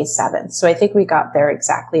on May 7th. So I think we got there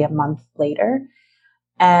exactly a month later.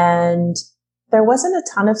 And there wasn't a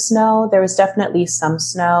ton of snow. There was definitely some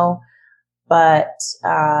snow, but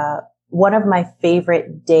one of my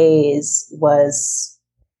favorite days was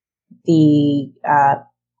the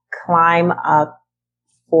climb up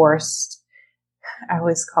Forrest. I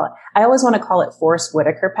always want to call it Forrest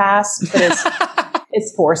Whitaker Pass, but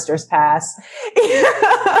it's Forster's Pass.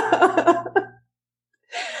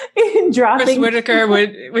 Forrest Whitaker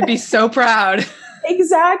would be so proud.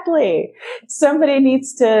 Exactly. Somebody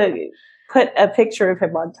needs to put a picture of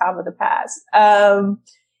him on top of the pass.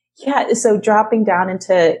 Yeah. So dropping down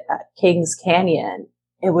into Kings Canyon,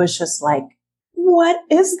 it was just like, what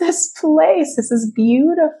is this place? This is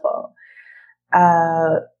beautiful.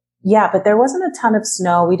 Yeah, but there wasn't a ton of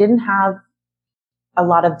snow. We didn't have a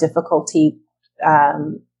lot of difficulty,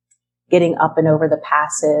 getting up and over the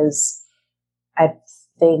passes. I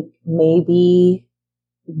think maybe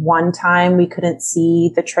one time we couldn't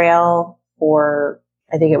see the trail for,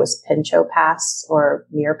 I think it was Pinchot Pass or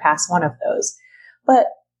Muir Pass, one of those. But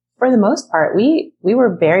for the most part, we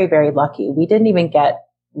were very, very lucky. We didn't even get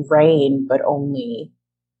rain, but only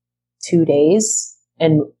 2 days.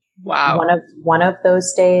 And wow, one of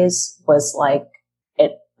those days was like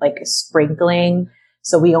sprinkling.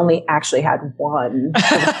 So we only actually had one day.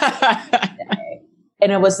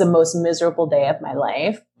 And it was the most miserable day of my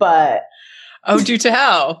life. But Oh, do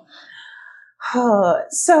tell.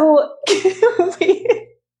 so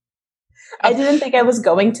I didn't think I was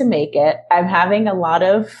going to make it. I'm having a lot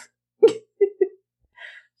of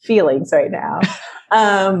feelings right now.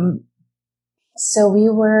 So we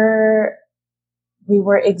were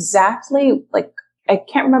exactly like, I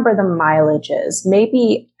can't remember the mileages.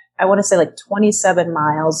 Maybe I want to say like 27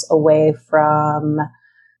 miles away from,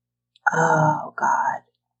 oh God,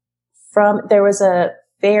 there was a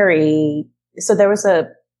ferry. So there was a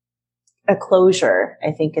closure,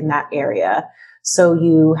 I think, in that area. So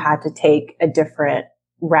you had to take a different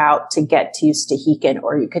route to get to Stehekin,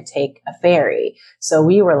 or you could take a ferry. So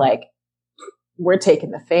we were like, we're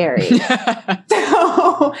taking the ferry.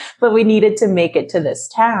 So, but we needed to make it to this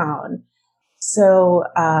town. So,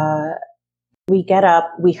 we get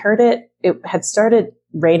up, we heard it had started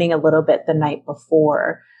raining a little bit the night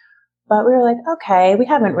before, but we were like, okay, we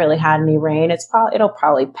haven't really had any rain. It'll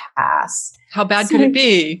probably pass. How bad could it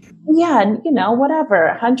be? Yeah. And, whatever,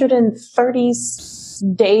 130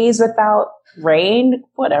 days without rain,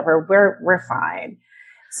 whatever, we're fine.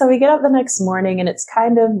 So we get up the next morning and it's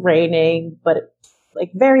kind of raining, but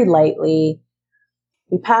like very lightly.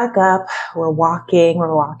 We pack up, we're walking.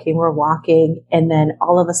 And then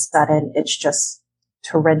all of a sudden it's just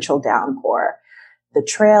torrential downpour. The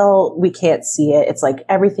trail, we can't see it. It's like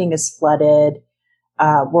everything is flooded.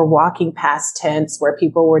 We're walking past tents where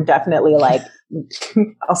people were definitely like,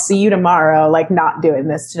 I'll see you tomorrow, like not doing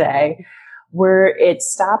this today. It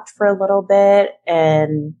stopped for a little bit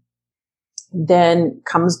and then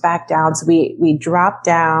comes back down. So we drop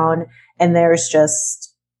down and there's just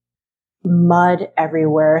mud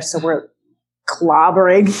everywhere. So we're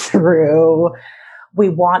clobbering through. We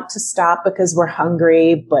want to stop because we're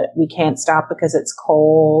hungry, but we can't stop because it's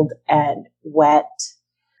cold and wet.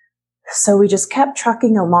 So we just kept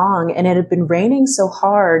trucking along, and it had been raining so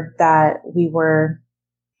hard that we were,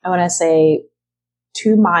 I want to say,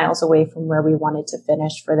 2 miles away from where we wanted to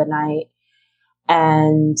finish for the night.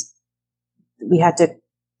 And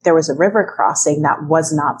there was a river crossing that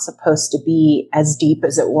was not supposed to be as deep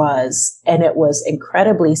as it was. And it was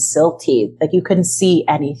incredibly silty. Like you couldn't see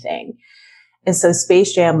anything. And so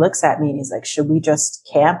Space Jam looks at me and he's like, should we just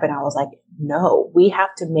camp? And I was like, no, we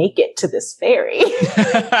have to make it to this ferry.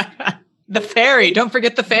 The ferry. Don't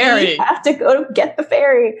forget the ferry. We have to go get the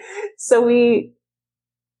ferry. So we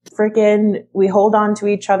hold on to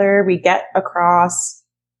each other. We get across.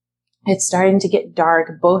 It's starting to get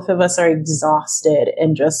dark. Both of us are exhausted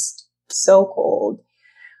and just so cold.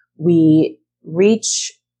 We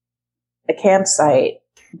reach a campsite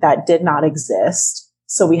that did not exist.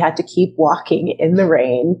 So we had to keep walking in the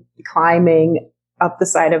rain, climbing up the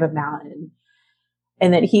side of a mountain.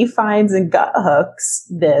 And then he finds in Gut Hooks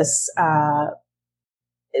this,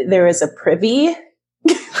 there is a privy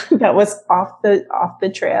that was off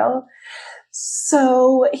the trail.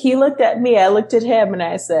 So he looked at me, I looked at him, and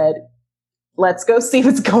I said, let's go see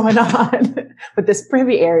what's going on with this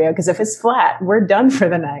privy area. Because if it's flat, we're done for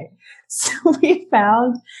the night. So we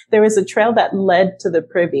found there was a trail that led to the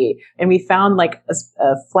privy, and we found like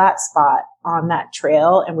a flat spot on that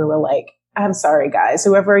trail. And we were like, I'm sorry, guys,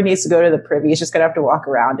 whoever needs to go to the privy is just going to have to walk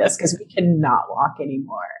around us because we cannot walk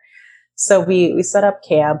anymore. So we set up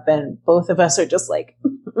camp, and both of us are just like,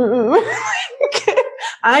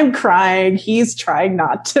 I'm crying. He's trying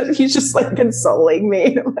not to. He's just like consoling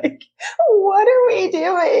me. I'm like, what are we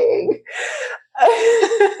doing?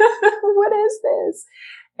 What is this?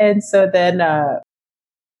 And so then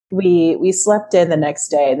we slept in the next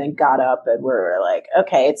day and then got up and we were like,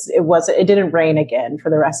 okay, it didn't rain again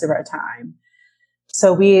for the rest of our time.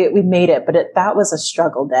 So we made it, but that was a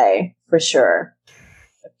struggle day for sure.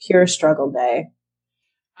 A pure struggle day.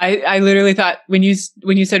 I literally thought when you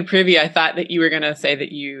said privy, I thought that you were going to say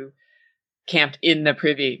that you camped in the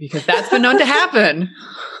privy because that's been known to happen.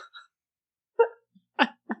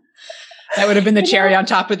 That would have been the cherry on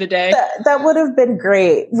top of the day. That would have been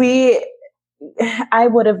great. I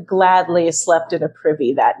would have gladly slept in a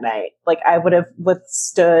privy that night. Like I would have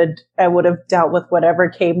dealt with whatever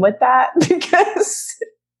came with that because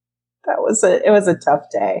it was a tough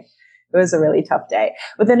day. It was a really tough day.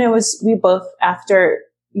 But then we both, after,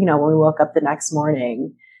 when we woke up the next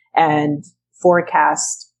morning and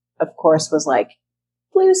forecast, of course, was like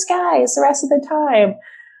blue skies the rest of the time.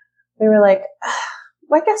 We were like,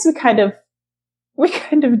 well, I guess we kind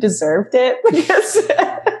of deserved it because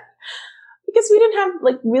we didn't have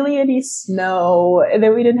like really any snow and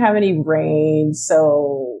then we didn't have any rain.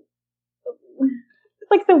 So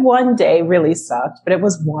like the one day really sucked, but it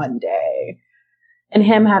was one day. And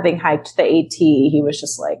him having hiked the AT, he was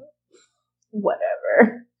just like, whatever.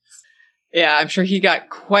 ever. Yeah, I'm sure he got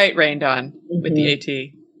quite rained on with the AT.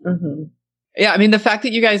 Mm-hmm. Yeah, I mean, the fact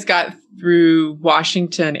that you guys got through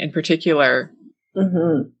Washington in particular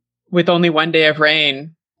Mm-hmm. with only one day of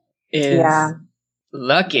rain is Yeah.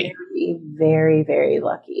 lucky. Very, very, very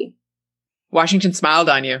lucky. Washington smiled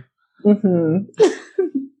on you. Mm-hmm.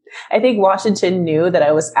 I think Washington knew that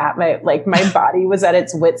I was at my body was at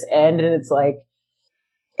its wit's end, and it's like,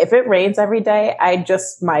 if it rains every day, I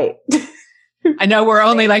just might. I know we're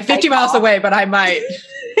only like 50 miles away, but I might.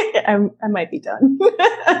 I might be done.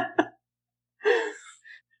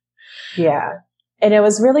 Yeah. And it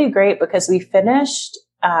was really great because we finished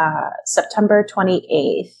September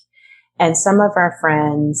 28th, and some of our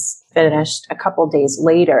friends finished a couple days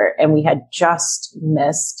later, and we had just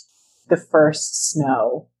missed the first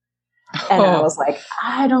snow. And I was like,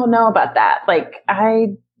 I don't know about that. Like,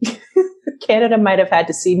 Canada might have had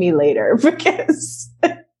to see me later because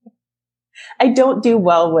I don't do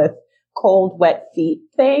well with cold, wet feet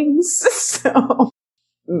things. So,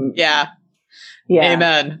 yeah.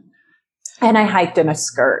 Amen. And I hiked in a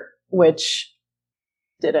skirt, which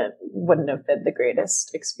wouldn't have been the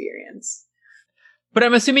greatest experience. But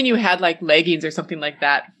I'm assuming you had like leggings or something like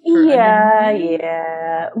that.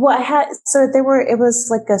 Yeah. Well, it was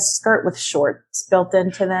like a skirt with shorts built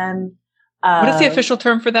into them. What is the official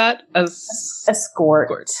term for that? Escort.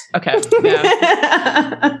 Okay.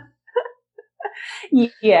 Yeah.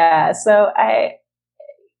 Yeah. So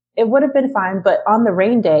it would have been fine, but on the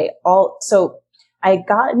rain day, I had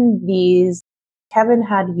gotten these. Kevin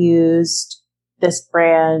had used this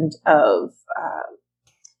brand of,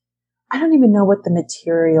 I don't even know what the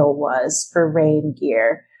material was for rain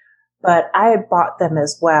gear, but I had bought them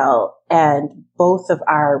as well. And both of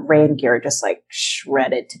our rain gear just like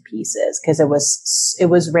shredded to pieces because it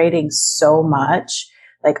was raining so much.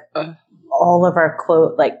 Like all of our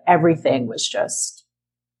clothes, like everything was just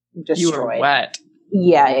destroyed. You were wet.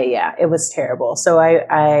 Yeah. It was terrible. So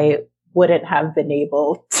I wouldn't have been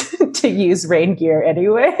able to use rain gear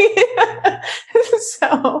anyway.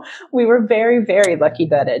 So we were very, very lucky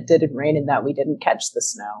that it didn't rain and that we didn't catch the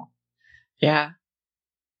snow. Yeah.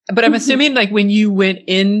 But I'm assuming like when you went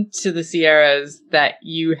into the Sierras that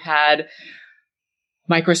you had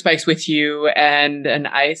microspikes with you and an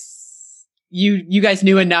ice. You guys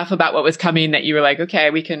knew enough about what was coming that you were like,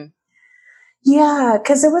 okay, we can. Yeah.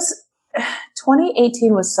 Cause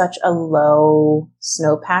 2018 was such a low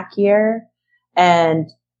snowpack year, and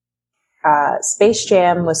Space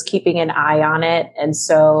Jam was keeping an eye on it. And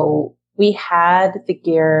so we had the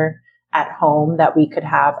gear at home that we could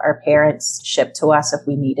have our parents ship to us if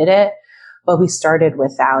we needed it, but we started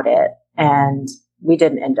without it and we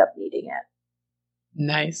didn't end up needing it.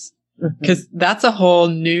 Nice. Because that's a whole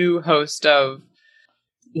new host of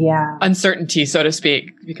uncertainty, so to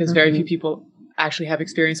speak, because very few people actually have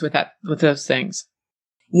experience with those things.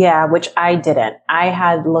 Yeah, which I didn't. I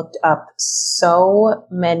had looked up so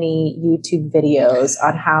many YouTube videos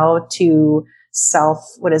on how to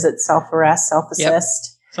self-arrest, self-assist. Yep.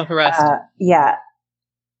 Self-arrest. Yeah.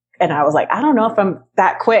 And I was like, I don't know if I'm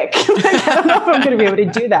that quick. I don't know if I'm going to be able to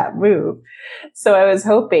do that move. So I was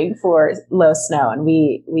hoping for low snow, and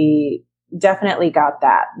we definitely got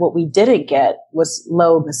that. What we didn't get was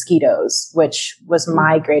low mosquitoes, which was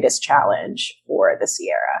my greatest challenge for the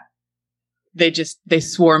Sierra. They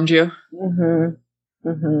swarmed you.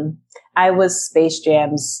 I was Space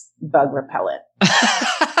Jam's bug repellent.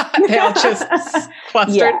 They all just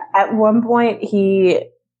clustered. Yeah. At one point, he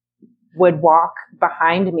would walk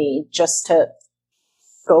behind me just to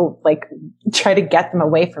go try to get them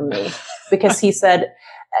away from me, because he said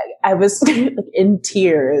I was in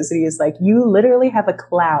tears, and he was like, "You literally have a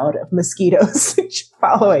cloud of mosquitoes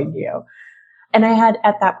following you." And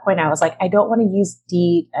at that point, I was like, I don't want to use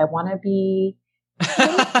DEET. I don't want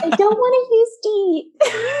to use DEET.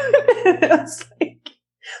 I was like,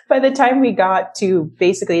 by the time we got to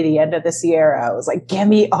basically the end of the Sierra, I was like, give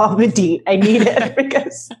me all the DEET. I need it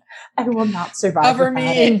because I will not survive. Cover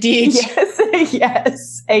me in DEET.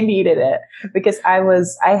 Yes, I needed it because I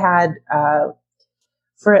had,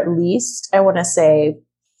 for at least, I want to say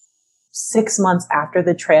 6 months after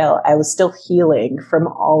the trail, I was still healing from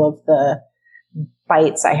all of the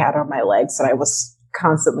bites I had on my legs that I was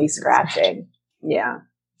constantly scratching. Yeah.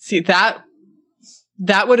 See, that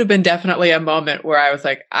would have been definitely a moment where I was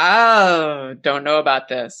like, oh, don't know about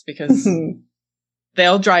this, because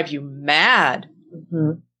they'll drive you mad.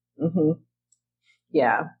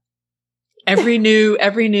 Yeah. Every new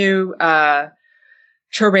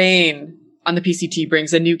terrain on the PCT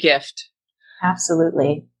brings a new gift.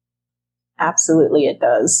 Absolutely. Absolutely it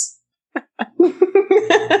does.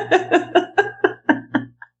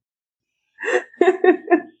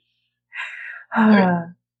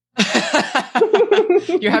 You're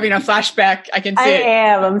having a flashback. I can see I it.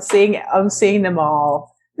 am. I'm seeing them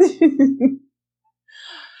all.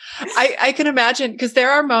 I can imagine, because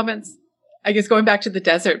there are moments, I guess going back to the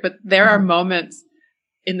desert, but there are moments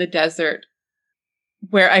in the desert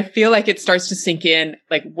where I feel like it starts to sink in,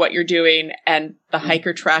 like what you're doing and the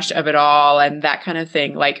hiker trash of it all and that kind of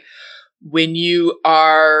thing. Like when you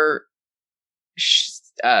are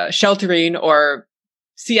sheltering or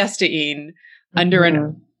siestaing under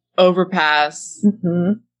an overpass,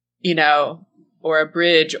 you know, or a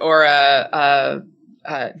bridge or a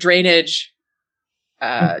drainage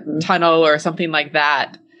tunnel or something like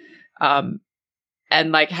that. And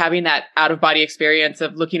like having that out of body experience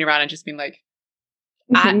of looking around and just being like,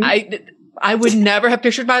 I would never have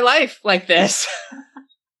pictured my life like this.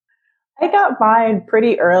 I got mine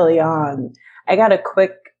pretty early on. I got a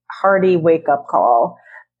quick, hearty wake up call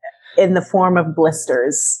in the form of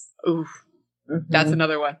blisters. Oof. That's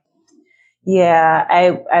another one. Yeah.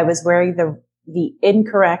 I was wearing the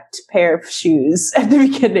incorrect pair of shoes at the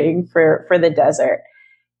beginning for the desert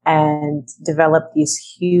and developed these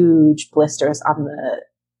huge blisters on the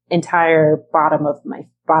entire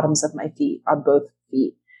bottoms of my feet, on both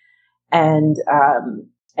feet. And,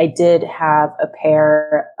 I did have a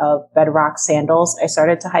pair of Bedrock sandals I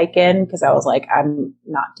started to hike in because I was like, I'm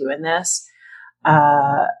not doing this.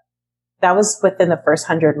 That was within the first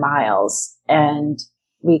 100 miles. And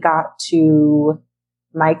we got to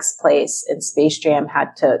Mike's place and Space Jam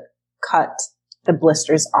had to cut the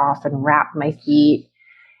blisters off and wrap my feet.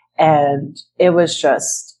 And it was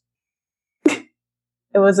just, it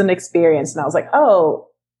was an experience. And I was like, oh,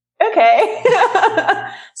 okay.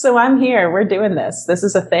 So I'm here. We're doing this. This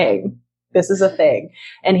is a thing.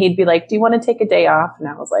 And he'd be like, do you want to take a day off? And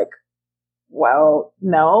I was like, well,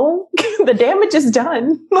 no, the damage is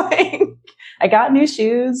done. Like, I got new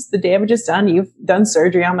shoes. The damage is done. You've done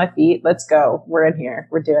surgery on my feet. Let's go. We're in here.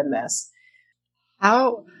 We're doing this.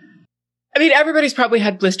 Everybody's probably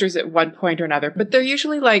had blisters at one point or another, but they're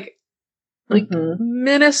usually like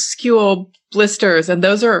minuscule blisters. And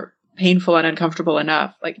those are painful and uncomfortable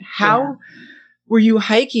enough. Like how were you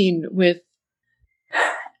hiking with?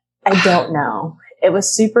 I don't know. It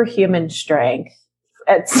was superhuman strength.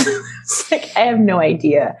 It's like, I have no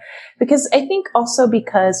idea, because I think also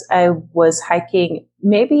because I was hiking,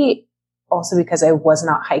 maybe also because I was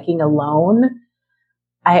not hiking alone,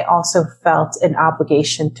 I also felt an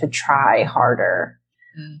obligation to try harder.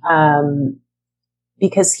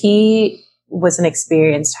 Because he was an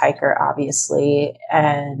experienced hiker, obviously.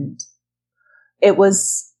 And it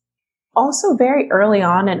was also very early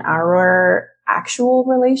on in our actual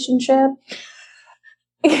relationship.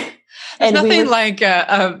 There's nothing like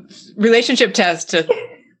a relationship test to,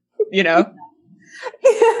 you know.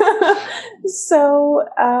 So,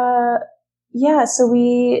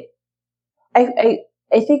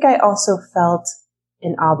 I think I also felt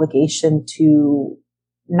an obligation to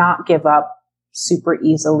not give up super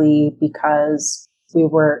easily because we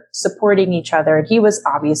were supporting each other. And he was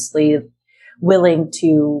obviously willing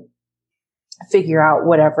to figure out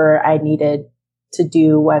whatever I needed to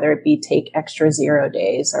do, whether it be take extra 0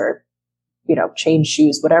 days or, you know, change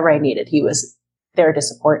shoes, whatever I needed. He was there to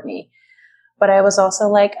support me. But I was also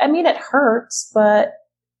like, I mean, it hurts, but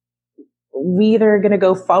we either going to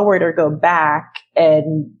go forward or go back,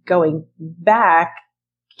 and going back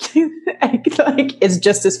is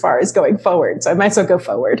just as far as going forward. So I might as well go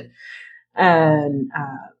forward. And,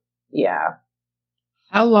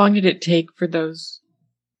 How long did it take for those,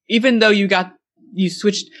 even though you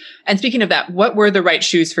switched? And speaking of that, what were the right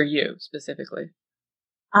shoes for you specifically?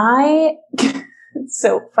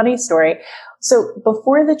 So funny story. So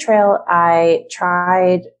before the trail, I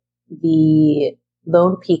tried the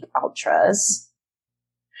Lone Peak Ultras.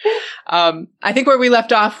 I think where we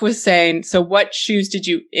left off was saying, so what shoes did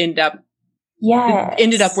you ended up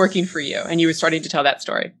working for you? And you were starting to tell that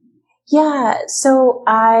story. Yeah. So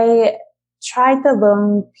I tried the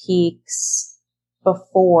Lone Peaks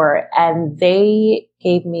before, and they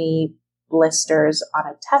gave me blisters on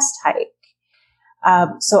a test hike.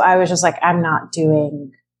 So I was just like, I'm not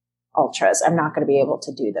doing ultras. I'm not going to be able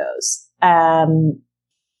to do those.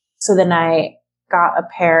 So then I got a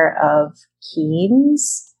pair of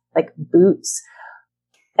Keens, like boots.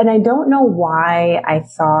 And I don't know why I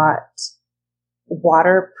thought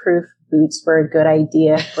waterproof boots were a good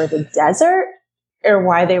idea for the desert, or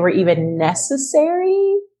why they were even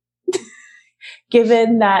necessary,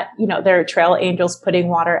 given that, you know, there are trail angels putting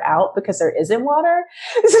water out because there isn't water.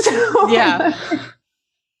 So, yeah.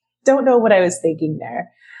 Don't know what I was thinking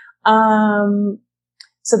there.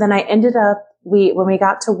 So then I ended up, when we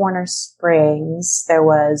got to Warner Springs, there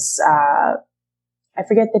was, I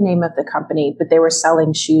forget the name of the company, but they were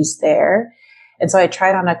selling shoes there. And so I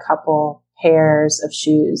tried on a couple pairs of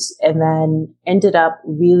shoes and then ended up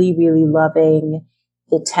really, really loving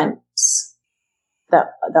the Temps, the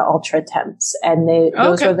Ultra Temps. And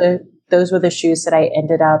those were the shoes that I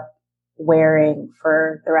ended up wearing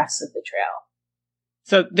for the rest of the trail.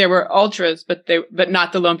 So there were Ultras, but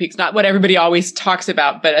not the Lone Peaks, not what everybody always talks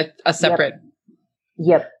about, but a separate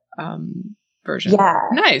version. Yeah.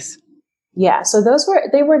 Nice. Yeah. So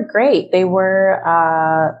they were great. They were,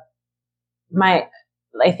 I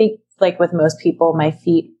think like with most people, my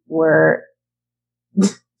feet were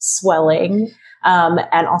swelling,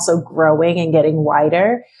 and also growing and getting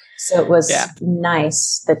wider. So it was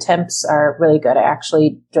nice. The Temps are really good. I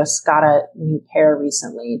actually just got a new pair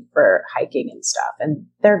recently for hiking and stuff, and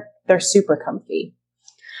they're super comfy.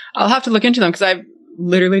 I'll have to look into them because I've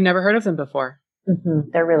literally never heard of them before.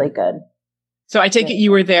 Mm-hmm. They're really good. So I take it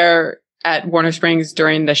you were there at Warner Springs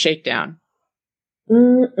during the shakedown.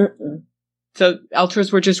 Mm-mm. So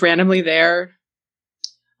Ultras were just randomly there.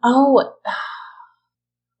 Oh,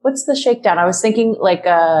 what's the shakedown? I was thinking like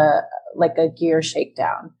a gear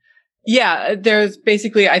shakedown. Yeah, there's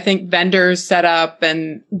basically, I think, vendors set up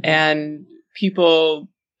and people,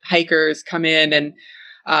 hikers come in, and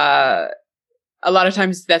a lot of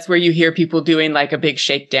times that's where you hear people doing like a big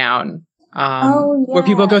shakedown, where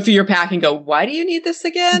people go through your pack and go, "Why do you need this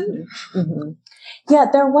again?" Mm-hmm. Mm-hmm. Yeah,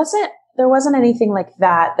 there wasn't anything like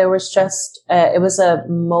that. There was just it was a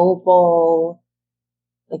mobile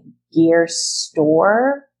like gear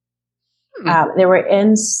store. They were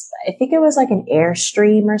in, I think it was like an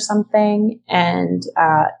Airstream or something. And,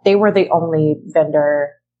 they were the only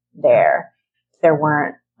vendor there. There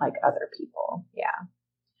weren't like other people. Yeah.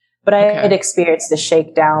 But I had experienced the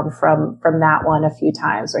shakedown from that one a few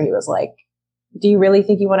times where he was like, do you really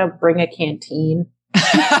think you want to bring a canteen?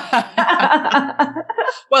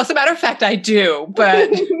 Well, as a matter of fact, I do, but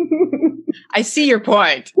I see your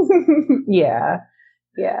point. Yeah.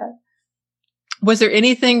 Yeah. Was there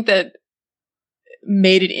anything that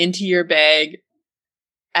made it into your bag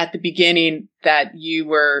at the beginning that you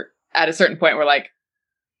were at a certain point were like,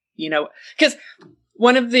 because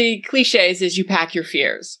one of the cliches is you pack your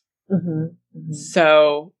fears. Mm-hmm. Mm-hmm.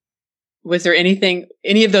 So was there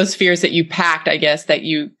any of those fears that you packed, I guess, that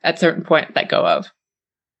you at a certain point let go of?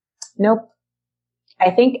 Nope.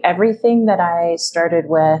 I think everything that I started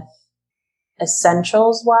with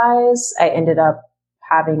essentials wise, I ended up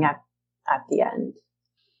having at the end.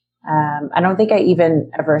 I don't think I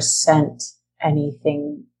even ever sent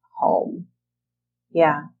anything home.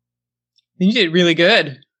 Yeah. You did really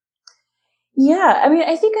good. Yeah. I mean,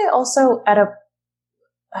 I think I also I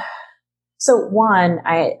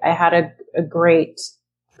had a great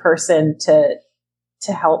person to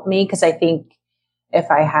help me, because I think if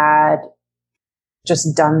I had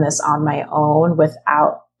just done this on my own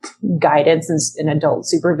without guidance and adult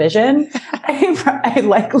supervision, I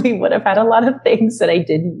likely would have had a lot of things that I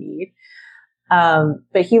didn't need.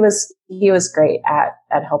 But he was great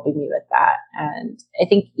at helping me with that. And I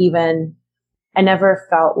think I never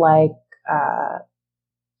felt like,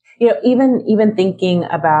 even thinking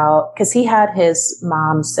about, cause he had his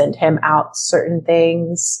mom send him out certain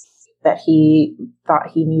things that he thought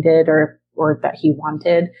he needed or that he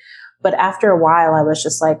wanted. But after a while, I was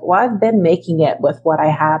just like, well, I've been making it with what I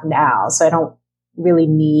have now, so I don't really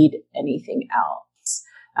need anything else.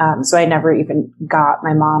 So I never even got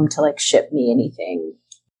my mom to like ship me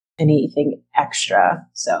anything extra.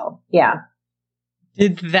 So yeah.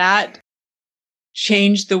 Did that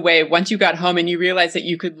change the way, once you got home and you realized that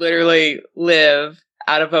you could literally live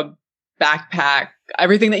out of a backpack,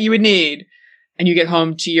 everything that you would need, and you get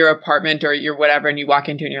home to your apartment or your whatever, and you walk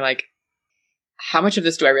into it and you're like, how much of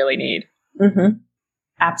this do I really need? Mm-hmm.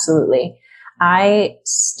 Absolutely. I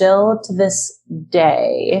still, to this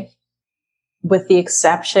day, with the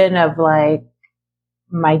exception of like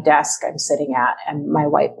my desk I'm sitting at and my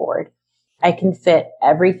whiteboard, I can fit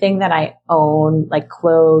everything that I own, like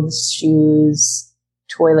clothes, shoes,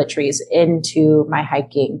 toiletries, into my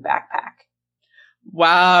hiking backpack.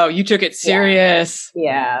 Wow, you took it serious.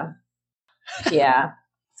 Yeah. Yeah.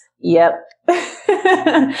 Yep.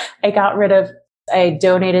 I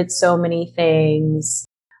donated so many things.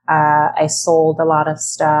 I sold a lot of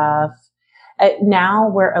stuff. Now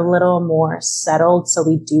we're a little more settled, so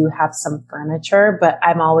we do have some furniture, but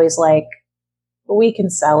I'm always like, we can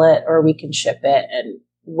sell it or we can ship it, and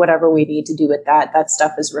whatever we need to do with that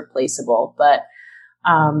stuff is replaceable. But,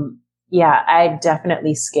 yeah, I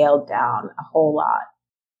definitely scaled down a whole lot.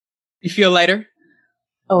 You feel lighter?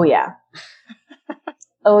 Oh yeah.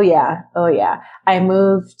 Oh yeah. Oh yeah. I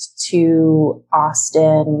moved to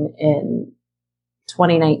Austin in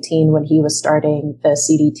 2019 when he was starting the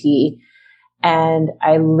CDT. And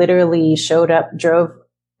I literally drove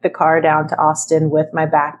the car down to Austin with my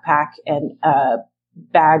backpack and a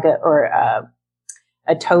bag or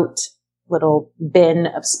a tote little bin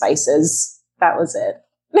of spices. That was it.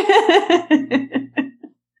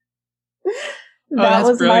 That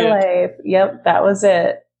was brilliant. My life. Yep, that was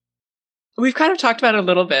it. We've kind of talked about it a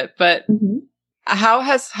little bit, but how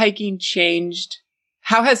has hiking changed?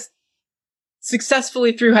 How has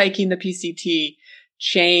successfully through hiking the PCT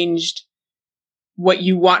changed what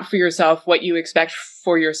you want for yourself, what you expect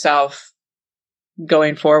for yourself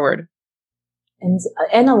going forward?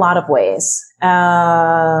 In a lot of ways.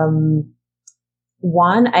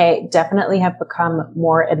 One, I definitely have become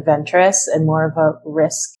more adventurous and more of a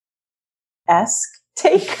risk-esque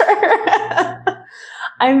taker.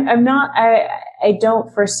 I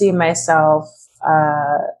don't foresee myself,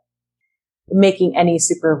 making any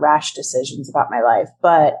super rash decisions about my life,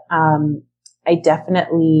 but, I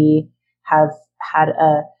definitely have had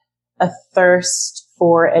a thirst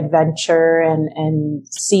for adventure and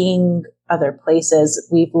seeing other places.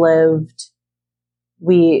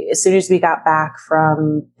 As soon as we got back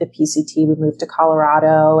from the PCT, we moved to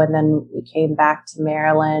Colorado, and then we came back to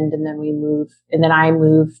Maryland, and then I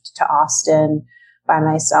moved to Austin by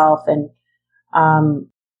myself. And,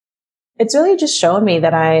 it's really just shown me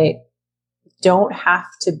that I don't have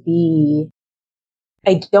to be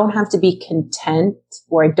content,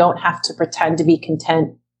 or I don't have to pretend to be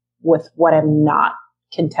content with what I'm not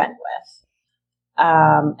content with.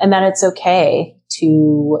 And that it's okay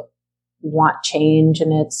to want change,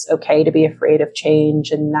 and it's okay to be afraid of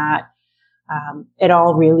change, and that, it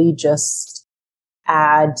all really just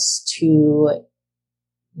adds to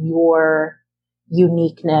your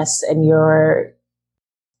uniqueness and your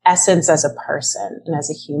essence as a person and as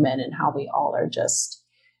a human, and how we all are just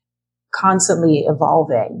constantly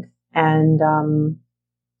evolving. And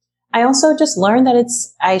I also just learned that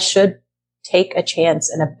I should take a chance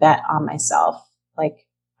and a bet on myself. Like,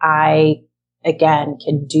 I, again,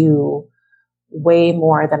 can do way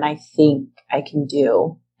more than I think I can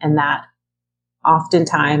do. And that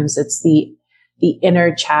oftentimes it's the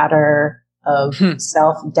inner chatter of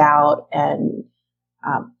self-doubt, and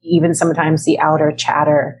even sometimes the outer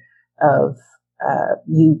chatter of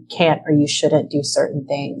you can't or you shouldn't do certain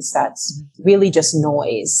things. That's really just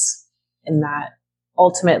noise. And that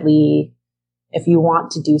ultimately, if you want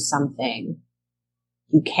to do something,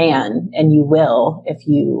 you can and you will if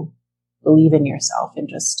you believe in yourself and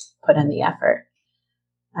just put in the effort.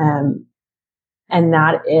 And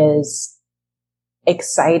that is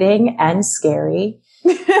exciting and scary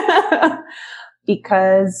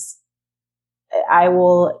because I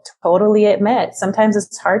will totally admit, sometimes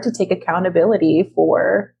it's hard to take accountability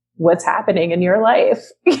for what's happening in your life.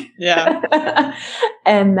 Yeah.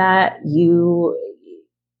 And that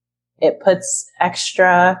it puts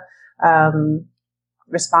extra,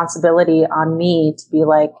 responsibility on me to be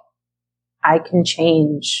like, I can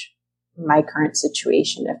change my current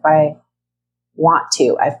situation if I want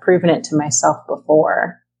to. I've proven it to myself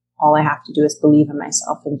before. All I have to do is believe in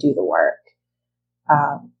myself and do the work.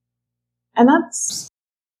 And that's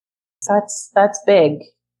big.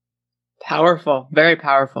 Powerful. Very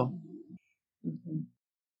powerful. Mm-hmm.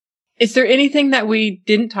 Is there anything that we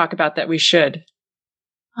didn't talk about that we should?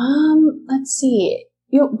 Let's see.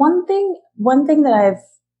 One thing that I've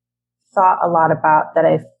thought a lot about that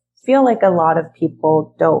I feel like a lot of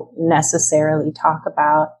people don't necessarily talk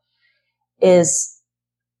about is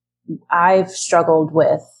I've struggled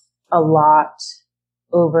with a lot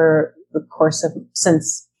over the course of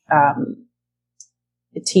since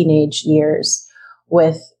the teenage years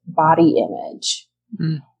with body image.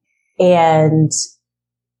 And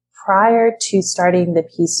prior to starting the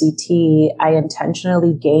PCT, I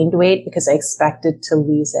intentionally gained weight because I expected to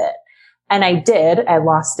lose it. And I did. I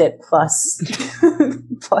lost it plus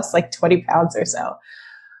like 20 pounds or so.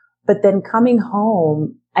 But then coming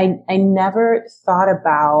home, I never thought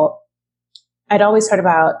about, I'd always heard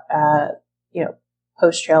about,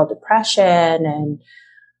 post-trail depression and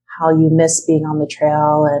how you miss being on the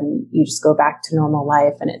trail and you just go back to normal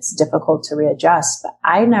life and it's difficult to readjust. But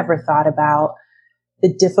I never thought about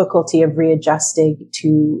the difficulty of readjusting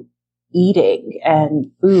to eating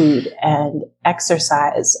and food and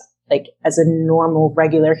exercise, like as a normal,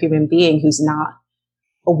 regular human being who's not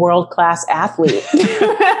a world-class athlete,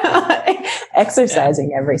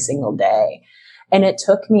 exercising every single day. And it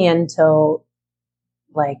took me until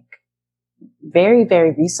like very,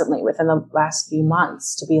 very recently, within the last few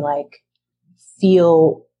months, to be like,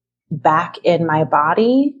 feel back in my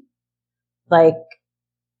body. Like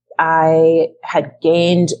I had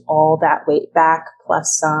gained all that weight back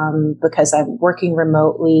plus some because I'm working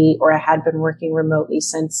remotely, or I had been working remotely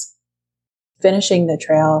since finishing the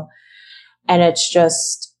trail. And it's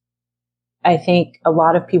just, I think a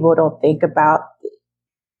lot of people don't think about,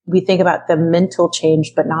 we think about the mental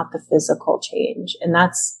change, but not the physical change. And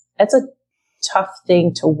that's a tough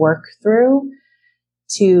thing to work through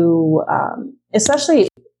to, especially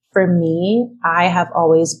for me. I have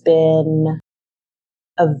always been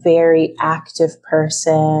a very active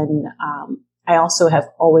person. I also have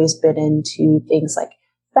always been into things like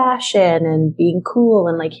fashion and being cool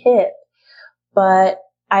and like hip. But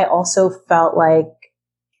I also felt like,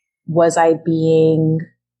 was I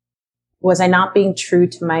not being true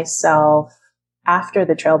to myself after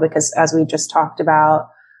the trail? Because as we just talked about,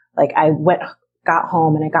 like got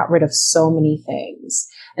home and I got rid of so many things.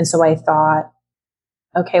 And so I thought,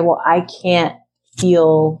 okay, well, I can't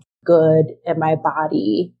feel good in my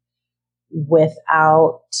body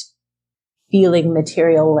without feeling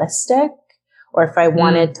materialistic. Or if I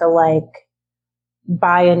wanted to like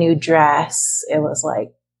buy a new dress, it was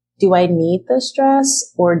like, do I need this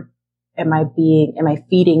dress, or am I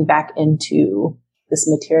feeding back into this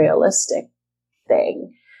materialistic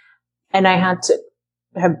thing? And I had to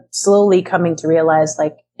have slowly coming to realize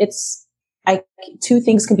like two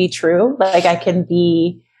things can be true. Like I can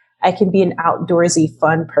be an outdoorsy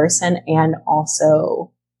fun person and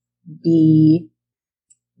also be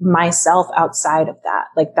myself outside of that.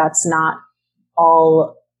 Like that's not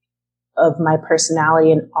all of my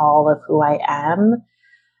personality and all of who I am.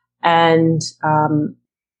 And,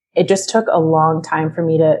 it just took a long time for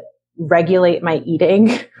me to regulate my eating,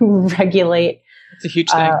 It's a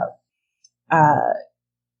huge thing.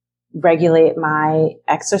 Regulate my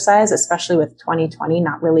exercise, especially with 2020,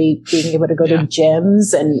 not really being able to go to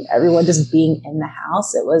gyms and everyone just being in the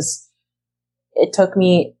house. It took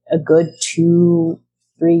me a good 2-3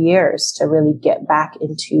 years to really get back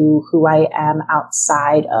into who I am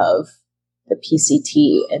outside of the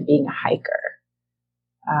PCT and being a hiker.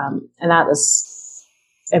 And that was,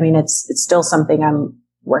 it's still something I'm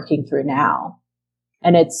working through now.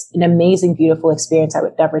 And it's an amazing, beautiful experience I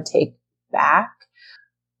would never take back.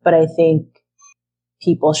 But I think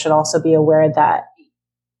people should also be aware that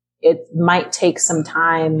it might take some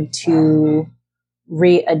time to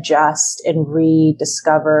readjust and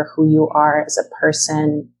rediscover who you are as a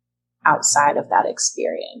person outside of that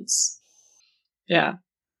experience. Yeah.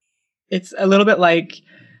 It's a little bit like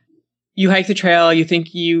you hike the trail, you think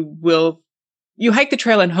you hike the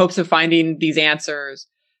trail in hopes of finding these answers,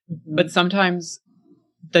 but sometimes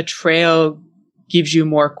the trail gives you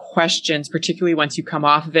more questions, particularly once you come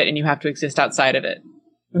off of it and you have to exist outside of it.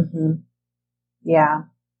 Mm-hmm. Yeah.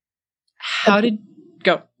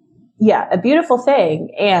 Go. Yeah. A beautiful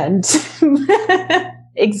thing. And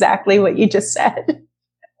exactly what you just said.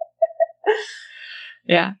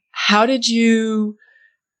 Yeah. How did you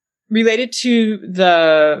related to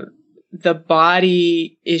the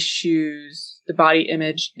body issues, the body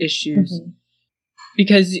image issues,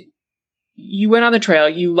 because you went on the trail,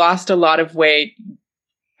 you lost a lot of weight,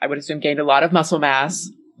 I would assume gained a lot of muscle mass,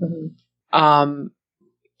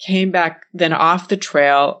 came back then off the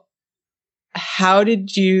trail. How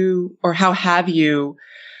did you, or how have you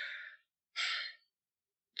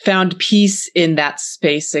found peace in that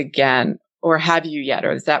space again? Or have you yet?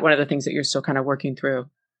 Or is that one of the things that you're still kind of working through?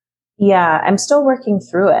 Yeah, I'm still working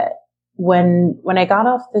through it. When I got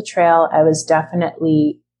off the trail, I was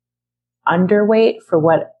definitely underweight for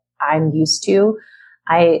what I'm used to.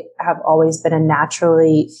 I have always been a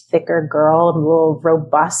naturally thicker girl. I'm a little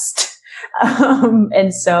robust.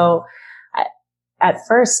 And so at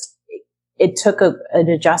first it took an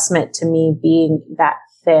adjustment to me being that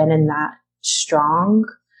thin and that strong.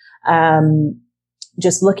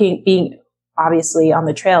 Just being obviously on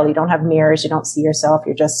the trail, you don't have mirrors, you don't see yourself,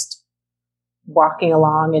 you're just walking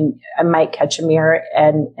along, and I might catch a mirror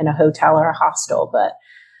in a hotel or a hostel, but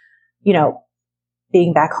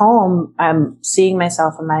being back home, I'm seeing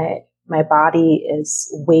myself and my body is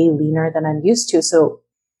way leaner than I'm used to. So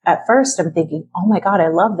at first I'm thinking, oh my God, I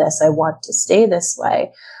love this. I want to stay this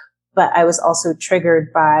way. But I was also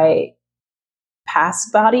triggered by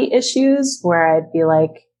past body issues where I'd be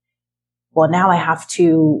like, well, now I have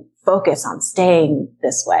to focus on staying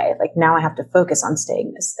this way. Like now I have to focus on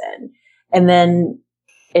staying this thin. And then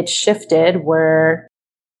it shifted where,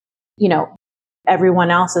 everyone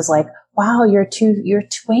else is like, wow, you're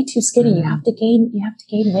way too skinny. You have to gain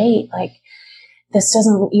weight. Like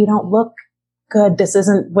you don't look good. This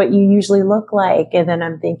isn't what you usually look like. And then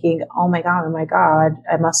I'm thinking, oh my God,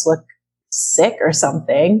 I must look sick or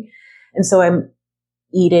something. And so I'm,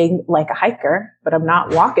 eating like a hiker, but I'm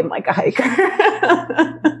not walking like a hiker.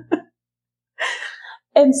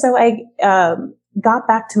 And so I got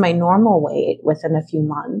back to my normal weight within a few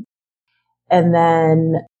months. And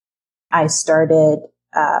then I started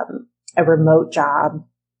a remote job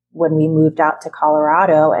when we moved out to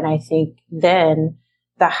Colorado. And I think then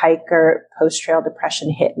the hiker post-trail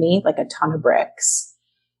depression hit me like a ton of bricks.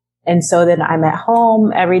 And so then I'm at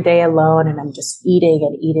home every day alone, and I'm just eating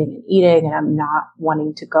and eating and eating. And I'm not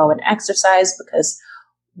wanting to go and exercise because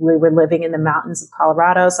we were living in the mountains of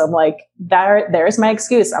Colorado. So I'm like, there's my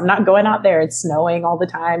excuse. I'm not going out there. It's snowing all the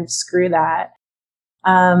time. Screw that.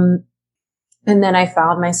 And then I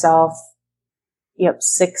found myself,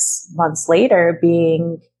 6 months later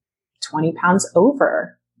being 20 pounds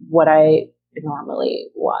over what I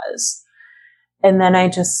normally was. And then I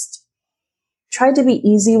just tried to be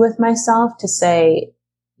easy with myself to say,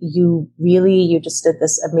 you just did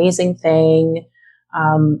this amazing thing.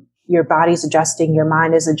 Your body's adjusting, your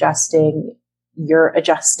mind is adjusting, you're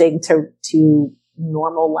adjusting to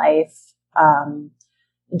normal life, and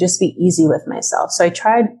just be easy with myself. So I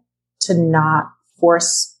tried to not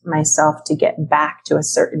force myself to get back to a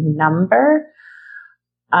certain number,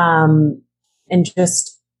 and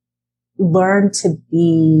just learn to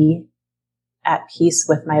be at peace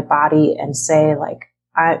with my body and say, like,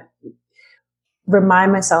 I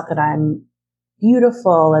remind myself that I'm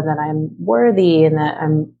beautiful and that I'm worthy and that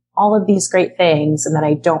I'm all of these great things, and that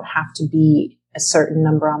I don't have to be a certain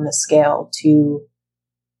number on the scale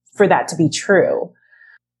for that to be true.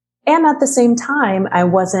 And at the same time, I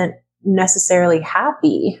wasn't necessarily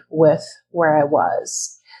happy with where I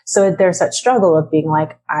was. So there's that struggle of being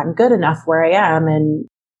like, I'm good enough where I am, and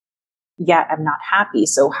yet I'm not happy.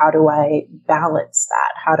 So how do I balance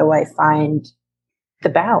that? How do I find the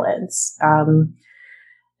balance?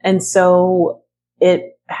 And so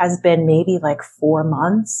it has been maybe like 4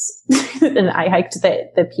 months and I hiked the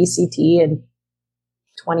PCT in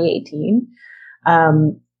 2018,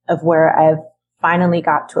 of where I've finally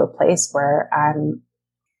got to a place where I'm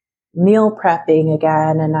meal prepping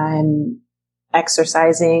again, and I'm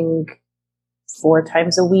exercising 4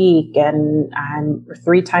 times a week, and I'm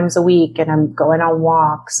 3 times a week, and I'm going on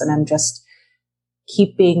walks, and I'm just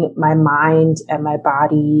keeping my mind and my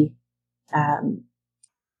body,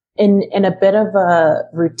 in a bit of a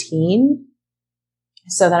routine,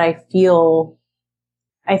 so that I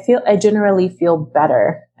generally feel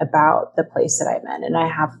better about the place that I'm in. And I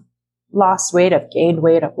have lost weight, I've gained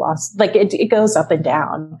weight, I've lost, like it goes up and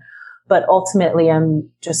down, but ultimately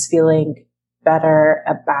I'm just feeling better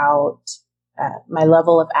about my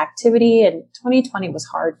level of activity. And 2020 was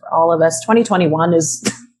hard for all of us. 2021 is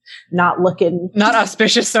not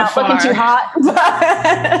auspicious so far. Not looking too hot.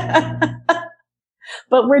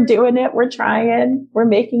 But we're doing it. We're trying. We're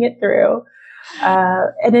making it through.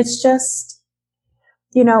 And it's just,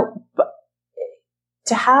 to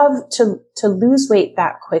lose weight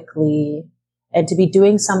that quickly and to be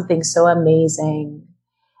doing something so amazing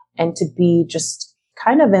and to be just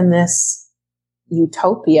kind of in this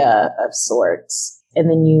utopia of sorts. And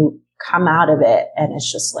then you come out of it and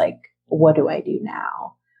it's just like, what do I do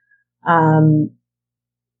now?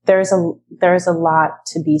 There's a lot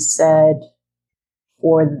to be said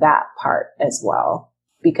for that part as well,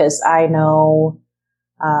 because I know,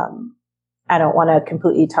 I don't want to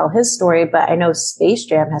completely tell his story, but I know Space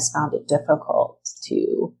Jam has found it difficult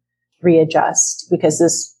to readjust, because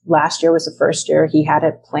this last year was the first year he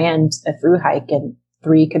hadn't planned a through hike in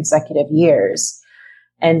 3 consecutive years.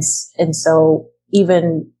 And so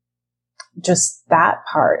even just that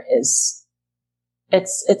part it's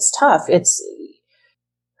tough.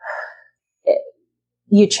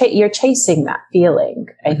 You're chasing that feeling.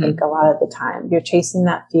 I think a lot of the time you're chasing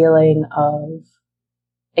that feeling of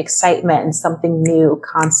excitement and something new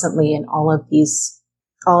constantly, and all of this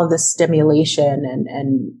stimulation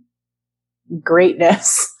and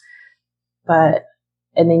greatness. And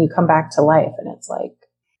then you come back to life and it's like,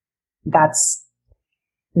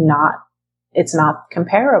 it's not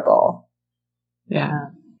comparable. Yeah.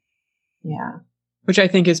 Yeah. Which I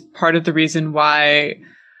think is part of the reason why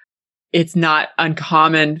it's not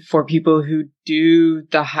uncommon for people who do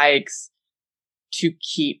the hikes to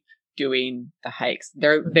keep doing the hikes.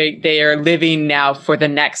 They are living now for the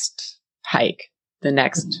next hike, the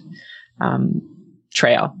next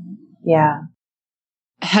trail. Yeah.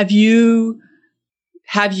 Do you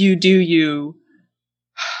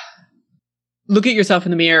look at yourself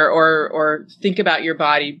in the mirror or think about your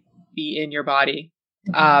body, be in your body,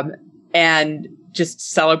 and just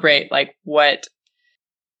celebrate like what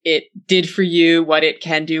it did for you, what it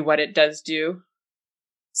can do, what it does do?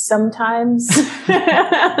 Sometimes.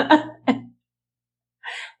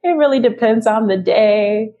 it really depends on the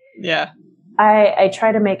day. Yeah. I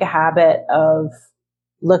try to make a habit of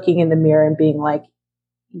looking in the mirror and being like,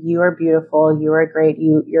 you are beautiful. You are great.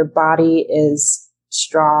 Your body is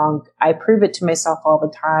strong. I prove it to myself all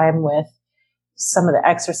the time with some of the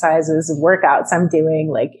exercises and workouts I'm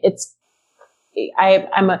doing. Like it's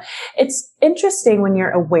interesting when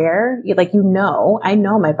you're aware, I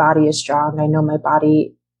know my body is strong. I know my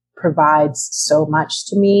body provides so much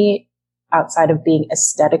to me outside of being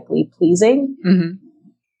aesthetically pleasing. Mm-hmm.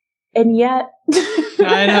 And yet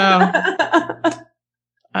I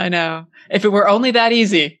know. If it were only that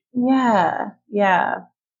easy. Yeah.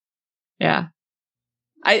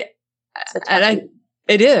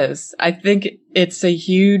 It is. I think it's a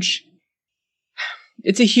huge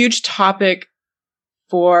topic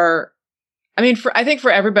for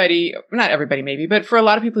everybody, not everybody maybe, but for a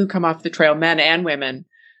lot of people who come off the trail, men and women,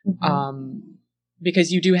 Mm-hmm.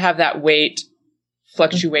 Because you do have that weight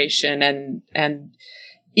fluctuation and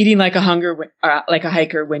eating like a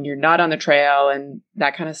hiker when you're not on the trail and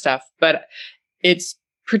that kind of stuff. But it's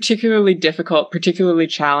particularly difficult, particularly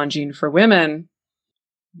challenging for women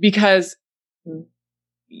because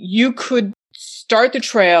you could start the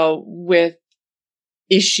trail with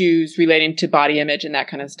issues relating to body image and that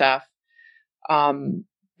kind of stuff,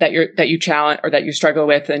 that you challenge or that you struggle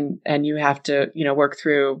with and you have to, work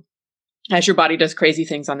through as your body does crazy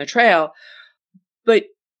things on the trail. But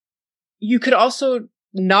you could also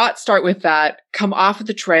not start with that, come off of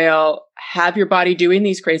the trail, have your body doing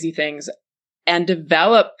these crazy things and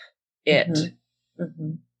develop it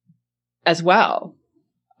as well.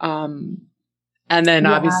 And then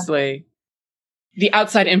obviously the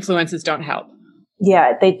outside influences don't help.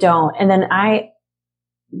 Yeah, they don't. And then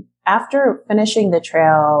after finishing the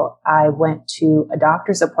trail, I went to a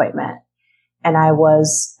doctor's appointment and I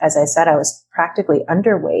was practically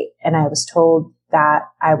underweight and I was told that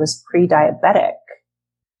I was pre-diabetic,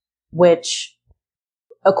 which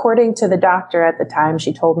according to the doctor at the time,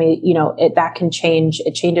 she told me, that can change.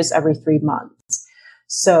 It changes every 3 months.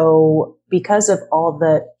 So because of all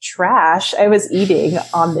the trash I was eating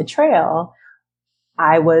on the trail,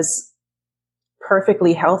 I was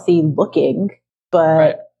perfectly healthy looking,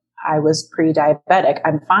 but I was pre-diabetic.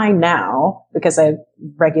 I'm fine now because I've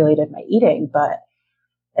regulated my eating, but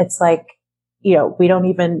it's like,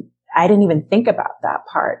 I didn't even think about that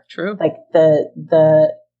part. True. Like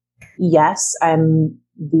yes, I'm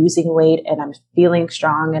losing weight and I'm feeling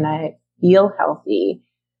strong and I feel healthy,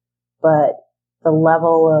 but the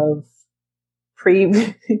level of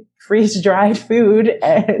freeze-dried food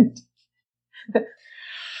and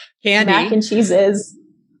candy, mac and cheeses,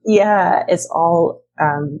 it's all,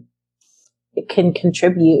 it can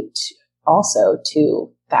contribute also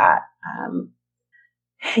to that.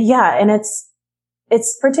 And it's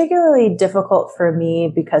particularly difficult for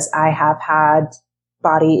me because I have had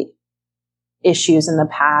body issues in the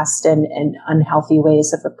past and unhealthy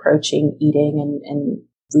ways of approaching eating and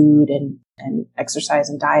food and exercise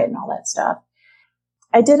and diet and all that stuff.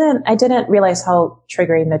 I didn't realize how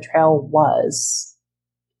triggering the trail was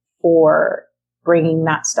for bringing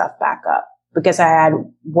that stuff back up because I had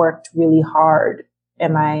worked really hard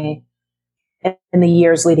in the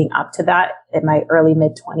years leading up to that in my early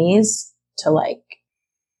mid-20s to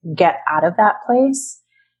get out of that place.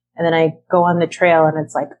 And then I go on the trail and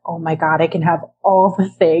it's like, oh my God, I can have all the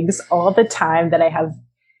things all the time that I have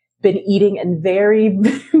been eating in very,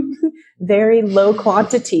 very low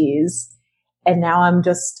quantities. And now I'm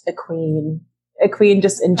just a queen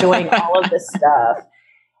just enjoying all of this stuff.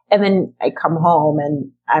 And then I come home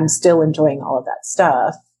and I'm still enjoying all of that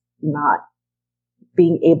stuff, not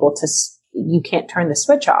being able to, you can't turn the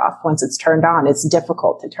switch off. Once it's turned on, it's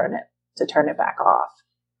difficult to turn it back off.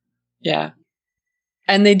 Yeah.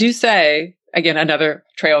 And they do say, again, another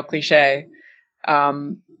trail cliche,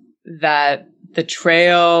 that the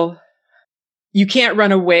trail, you can't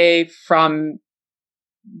run away from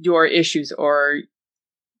your issues or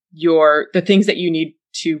the things that you need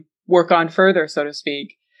to work on further, so to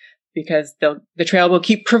speak, because the trail will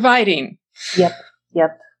keep providing. Yep.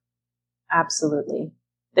 Absolutely.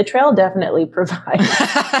 The trail definitely provides.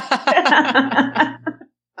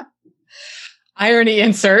 Irony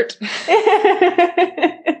insert.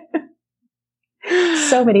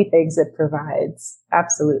 So many things it provides.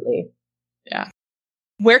 Absolutely. Yeah.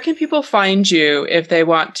 Where can people find you if they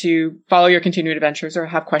want to follow your continued adventures or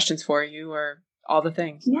have questions for you or all the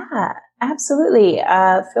things? Yeah, absolutely.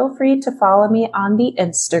 Feel free to follow me on the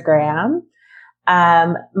Instagram.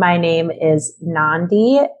 My name is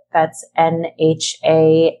Nandi. That's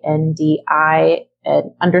NHANDI, and __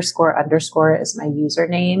 is my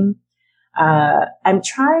username. I'm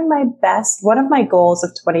trying my best. One of my goals of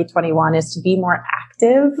 2021 is to be more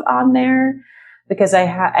active on there because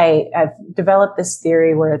I've developed this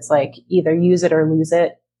theory where it's like either use it or lose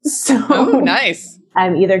it. So nice.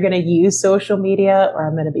 I'm either going to use social media or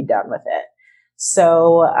I'm going to be done with it.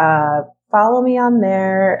 So, follow me on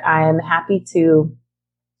there. I am happy to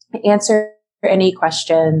answer any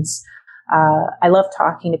questions. I love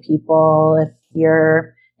talking to people. If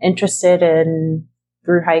you're interested in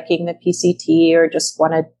through hiking the PCT or just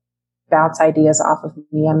want to bounce ideas off of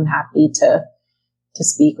me, I'm happy to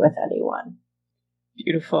speak with anyone.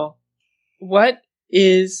 Beautiful. What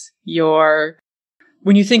is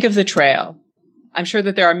when you think of the trail, I'm sure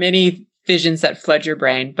that there are many visions that flood your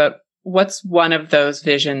brain, but what's one of those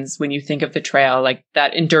visions when you think of the trail, like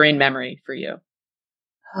that enduring memory for you?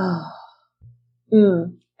 I'm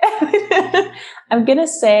going to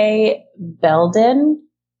say Belden.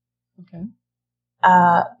 Okay.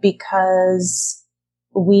 Because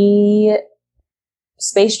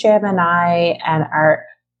Space Jam and I and our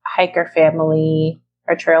hiker family,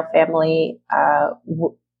 our trail family,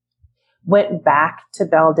 went back to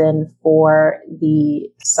Belden for the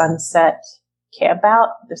sunset camp out.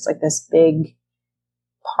 There's like this big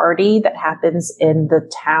party that happens in the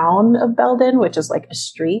town of Belden, which is like a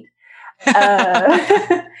street.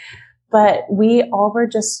 But we all were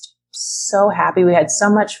just so happy. We had so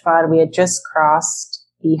much fun. We had just crossed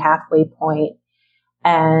the halfway point,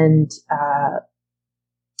 and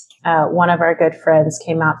one of our good friends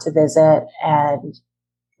came out to visit, and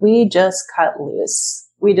we just cut loose.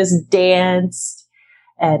 We just danced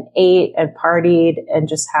and ate and partied and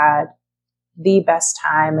just had the best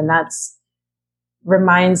time. And that's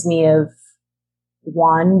reminds me of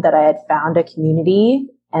one, that I had found a community,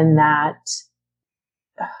 and that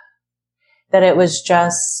it was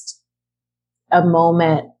just a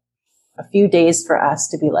moment, a few days for us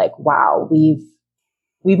to be like, wow, we've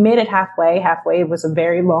made it halfway. Halfway was a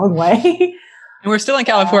very long way. And we're still in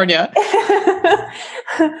California.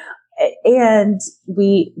 And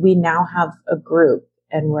we now have a group,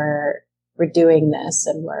 and we're doing this,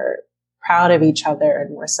 and we're proud of each other,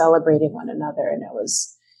 and we're celebrating one another. And it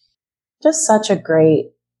was just such a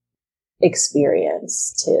great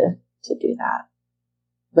experience to do that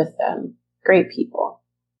with them. Great people.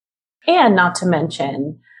 And not to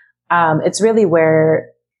mention, it's really where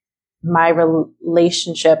my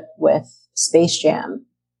relationship with Space Jam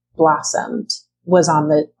blossomed, was on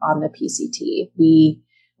the PCT. We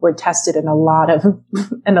were tested in a lot of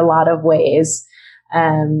ways.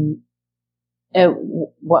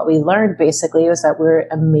 What we learned basically was that we're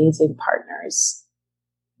amazing partners.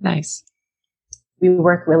 Nice. We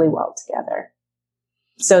work really well together.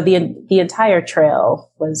 So the entire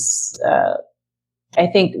trail was, I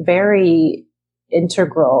think, very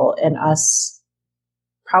integral in us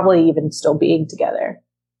probably even still being together.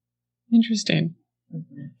 Interesting.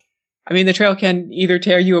 Mm-hmm. I mean, the trail can either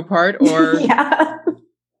tear you apart or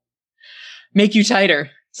make you tighter,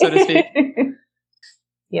 so to speak.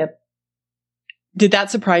 Yep. Did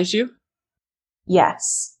that surprise you?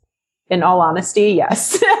 Yes. In all honesty,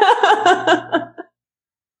 yes.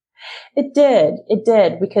 It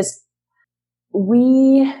did, because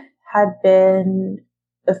we had been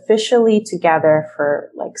officially together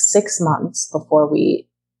for like 6 months before we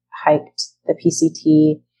hiked the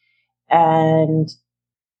PCT, and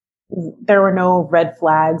there were no red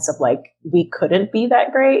flags of like, we couldn't be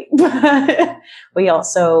that great, but we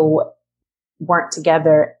also weren't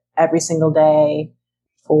together every single day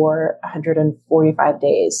for 145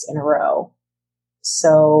 days in a row.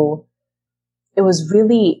 So it was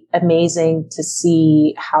really amazing to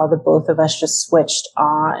see how the both of us just switched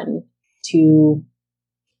on to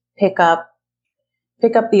pick up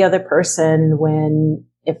the other person when,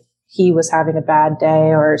 if he was having a bad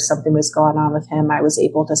day or something was going on with him, I was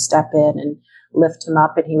able to step in and lift him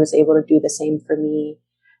up, and he was able to do the same for me.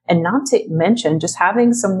 And not to mention just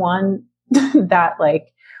having someone that,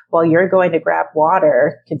 like, while you're going to grab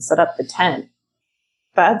water, can set up the tent.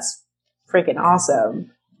 That's freaking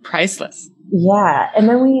awesome. Priceless. Yeah. And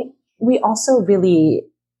then we also really,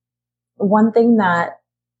 one thing that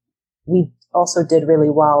we also did really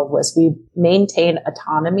well was we maintained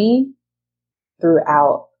autonomy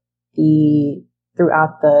throughout the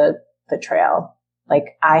trail.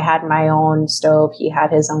 Like, I had my own stove. He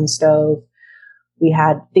had his own stove. The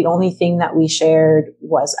only thing that we shared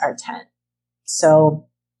was our tent. So,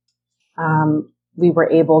 we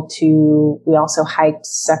also hiked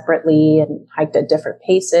separately and hiked at different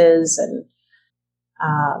paces. And,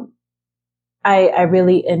 I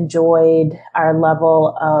really enjoyed our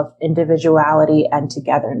level of individuality and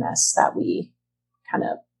togetherness that we kind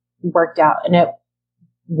of worked out. And it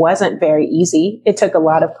wasn't very easy. It took a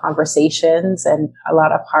lot of conversations and a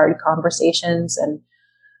lot of hard conversations. And,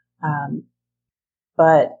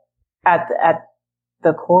 but at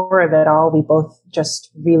the core of it all, we both just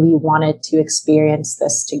really wanted to experience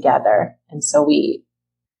this together. And so we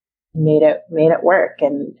made it work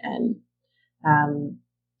and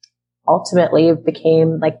ultimately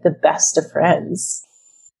became like the best of friends.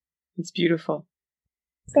 It's beautiful.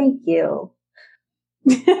 Thank you.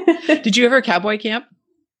 Did you ever cowboy camp?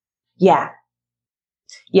 Yeah.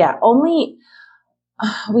 Only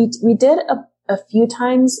we did a few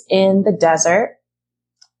times in the desert,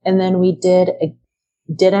 and then we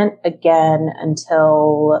didn't again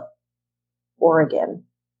until Oregon.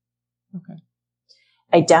 Okay.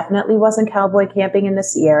 I definitely wasn't cowboy camping in the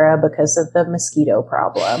Sierra because of the mosquito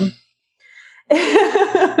problem.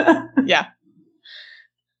 Yeah.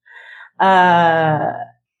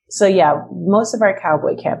 So yeah, most of our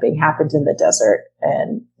cowboy camping happened in the desert,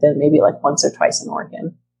 and then maybe like once or twice in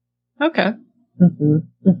Oregon. Okay. Mm-hmm.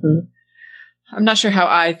 Mm-hmm. I'm not sure how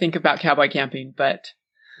I think about cowboy camping, but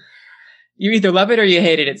you either love it or you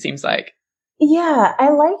hate it, it seems like. Yeah, I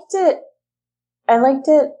liked it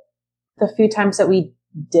the few times that we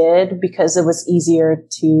did because it was easier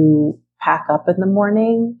to pack up in the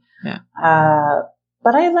morning. Yeah.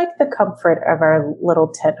 But I like the comfort of our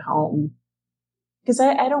little tent home because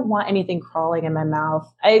I don't want anything crawling in my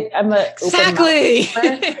mouth. I'm a exactly.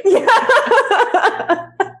 Yeah.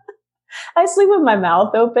 I sleep with my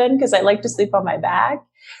mouth open because I like to sleep on my back.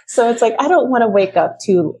 So it's like I don't want to wake up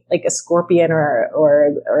to like a scorpion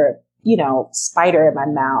or spider in my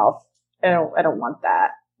mouth. I don't want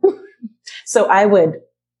that. So I would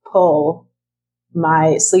pull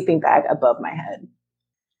my sleeping bag above my head.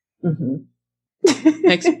 Mm-hmm.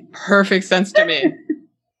 Makes perfect sense to me.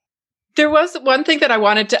 There was one thing that I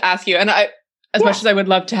wanted to ask you, and as much as I would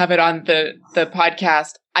love to have it on the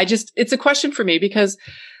podcast, it's a question for me because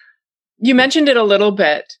you mentioned it a little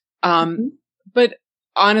bit, but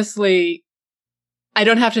honestly, I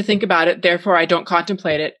don't have to think about it. Therefore, I don't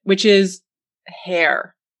contemplate it, which is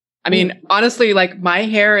hair. I mean, honestly, like my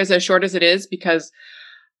hair is as short as it is because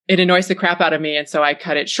it annoys the crap out of me. And so I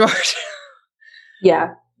cut it short.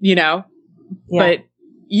 Yeah. Yeah. But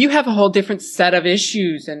you have a whole different set of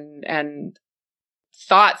issues and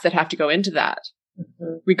thoughts that have to go into that,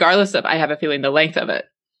 regardless of, I have a feeling, the length of it.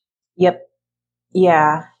 Yep.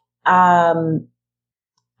 Yeah. I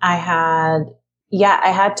had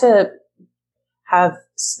to have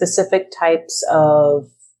specific types of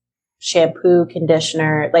shampoo,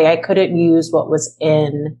 conditioner. Like I couldn't use what was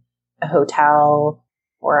in a hotel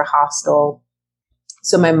or a hostel.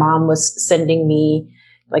 So my mom was sending me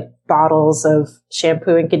like bottles of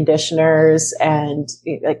shampoo and conditioners and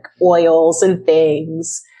like oils and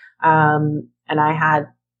things. And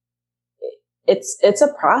it's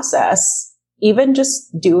a process. Even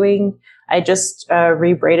just I just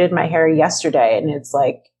rebraided my hair yesterday, and it's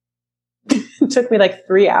like, it took me like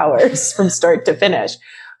 3 hours from start to finish,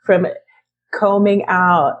 from combing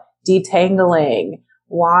out, detangling,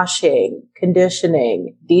 washing,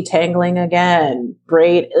 conditioning, detangling again,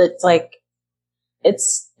 braid. It's like,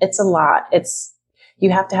 it's a lot.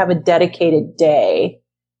 You have to have a dedicated day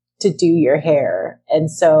to do your hair. And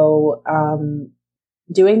so,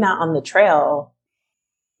 doing that on the trail,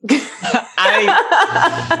 because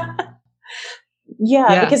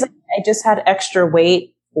I just had extra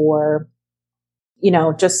weight for,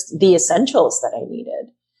 just the essentials that I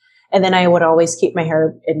needed. And then I would always keep my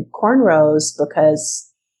hair in cornrows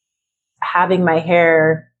because having my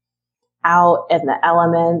hair out in the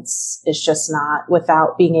elements is just not,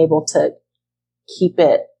 without being able to keep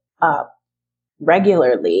it up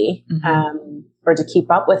regularly, or to keep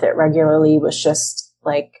up with it regularly was just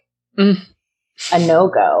like a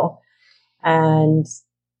no-go. And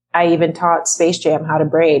I even taught Space Jam how to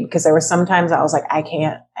braid because there were sometimes I was like, I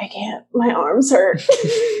can't, my arms hurt.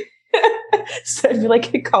 So I'd be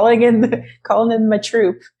like calling in my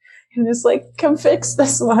troop and just like, come fix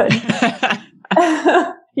this one.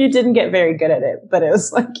 You didn't get very good at it, but it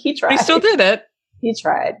was like, he tried. He still did it. He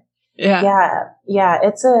tried. Yeah. Yeah.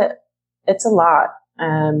 It's a lot.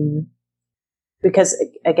 Because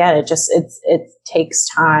again, it takes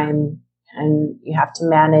time and you have to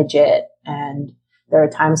manage it. And there are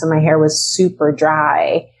times when my hair was super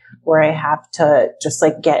dry where I have to just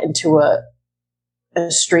like get into a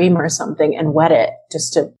stream or something and wet it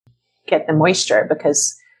just to get the moisture,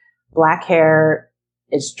 because black hair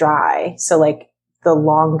is dry. So like the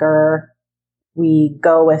longer we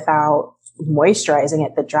go without moisturizing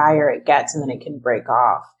it, the drier it gets, and then it can break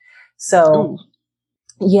off. So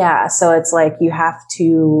yeah, so it's like you have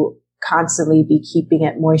to constantly be keeping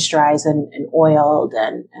it moisturized and oiled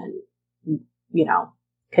and, you know,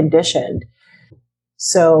 conditioned.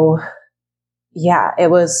 So yeah, it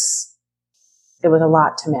was a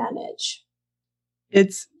lot to manage.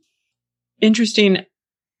 It's interesting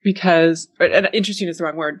because, interesting is the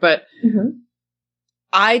wrong word, but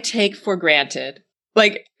I take for granted,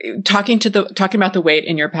 like talking about the weight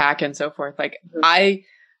in your pack and so forth. Like I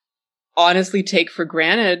honestly take for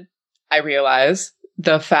granted, I realize,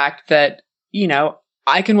 the fact that, you know,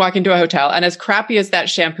 I can walk into a hotel and as crappy as that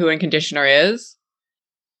shampoo and conditioner is,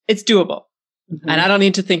 it's doable. And I don't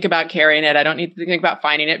need to think about carrying it. I don't need to think about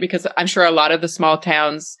finding it because I'm sure a lot of the small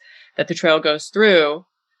towns that the trail goes through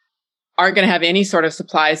aren't going to have any sort of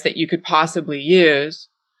supplies that you could possibly use.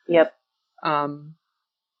 Yep.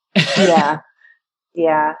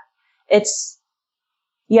 Yeah.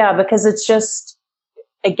 Because it's just,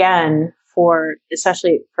 again,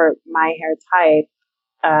 especially for my hair type,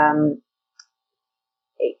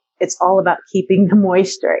 it's all about keeping the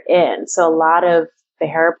moisture in. So a lot of the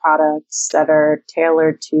hair products that are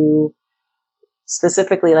tailored to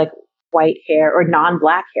specifically like white hair or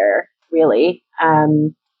non-black hair really,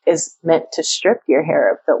 is meant to strip your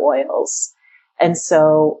hair of the oils. And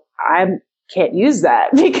so I can't use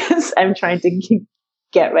that because I'm trying to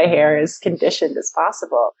get my hair as conditioned as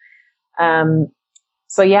possible.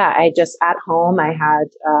 So yeah, I just at home, I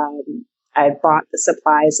bought the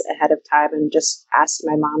supplies ahead of time and just asked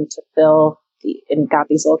my mom to fill and got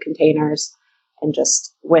these little containers. And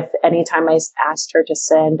just with any time I asked her to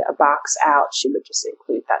send a box out, she would just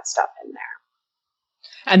include that stuff in there.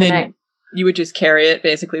 And then you would just carry it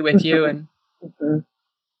basically with you. And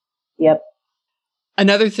Yep.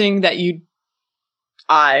 Another thing that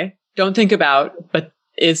I don't think about, but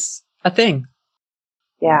is a thing.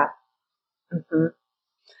 Yeah.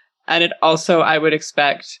 And it also, I would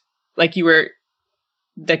expect, like the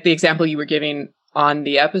example you were giving on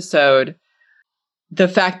the episode, the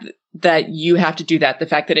fact that you have to do that, the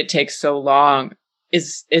fact that it takes so long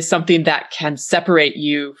is something that can separate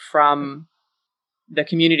you from the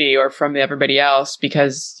community or from everybody else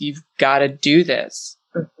because you've got to do this.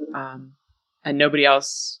 And nobody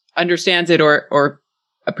else understands it or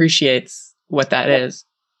appreciates what that is.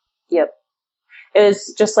 Yep. It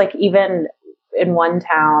was just like, even in one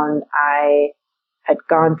town, I had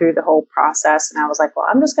gone through the whole process and I was like, well,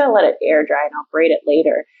 I'm just going to let it air dry and I'll braid it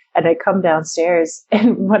later. And I come downstairs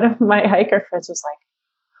and one of my hiker friends was like,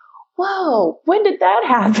 whoa, when did that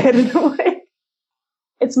happen? And I'm like,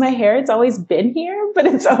 it's my hair. It's always been here, but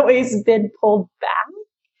it's always been pulled back.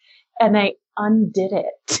 And I undid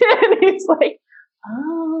it. And he's like,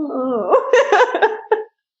 oh.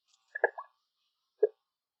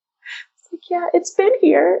 It's like, yeah, it's been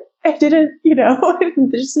here. I didn't,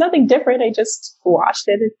 there's nothing different. I just washed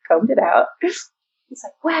it and combed it out. He's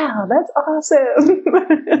like, wow, that's awesome.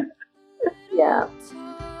 Yeah.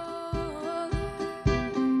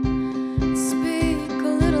 Speak a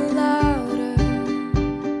little louder.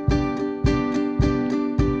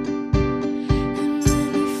 And when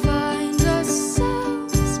we find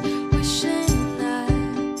ourselves wishing that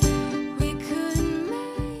we could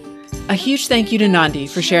make A huge thank you to Nandi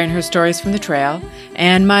for sharing her stories from the trail,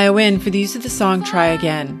 and Maya Wynn for the use of the song Try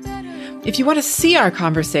Again. If you want to see our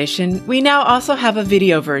conversation, we now also have a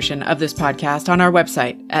video version of this podcast on our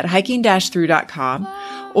website at hiking-through.com,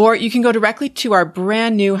 or you can go directly to our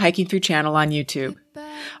brand new Hiking Through channel on YouTube.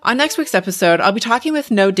 On next week's episode, I'll be talking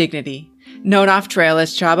with No Dignity, known off trail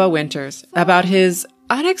as Chaba Winters, about his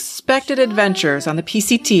unexpected adventures on the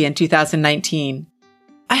PCT in 2019.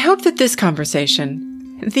 I hope that these conversations,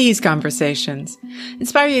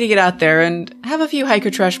 inspire you to get out there and have a few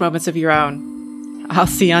hiker trash moments of your own. I'll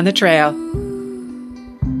see you on the trail.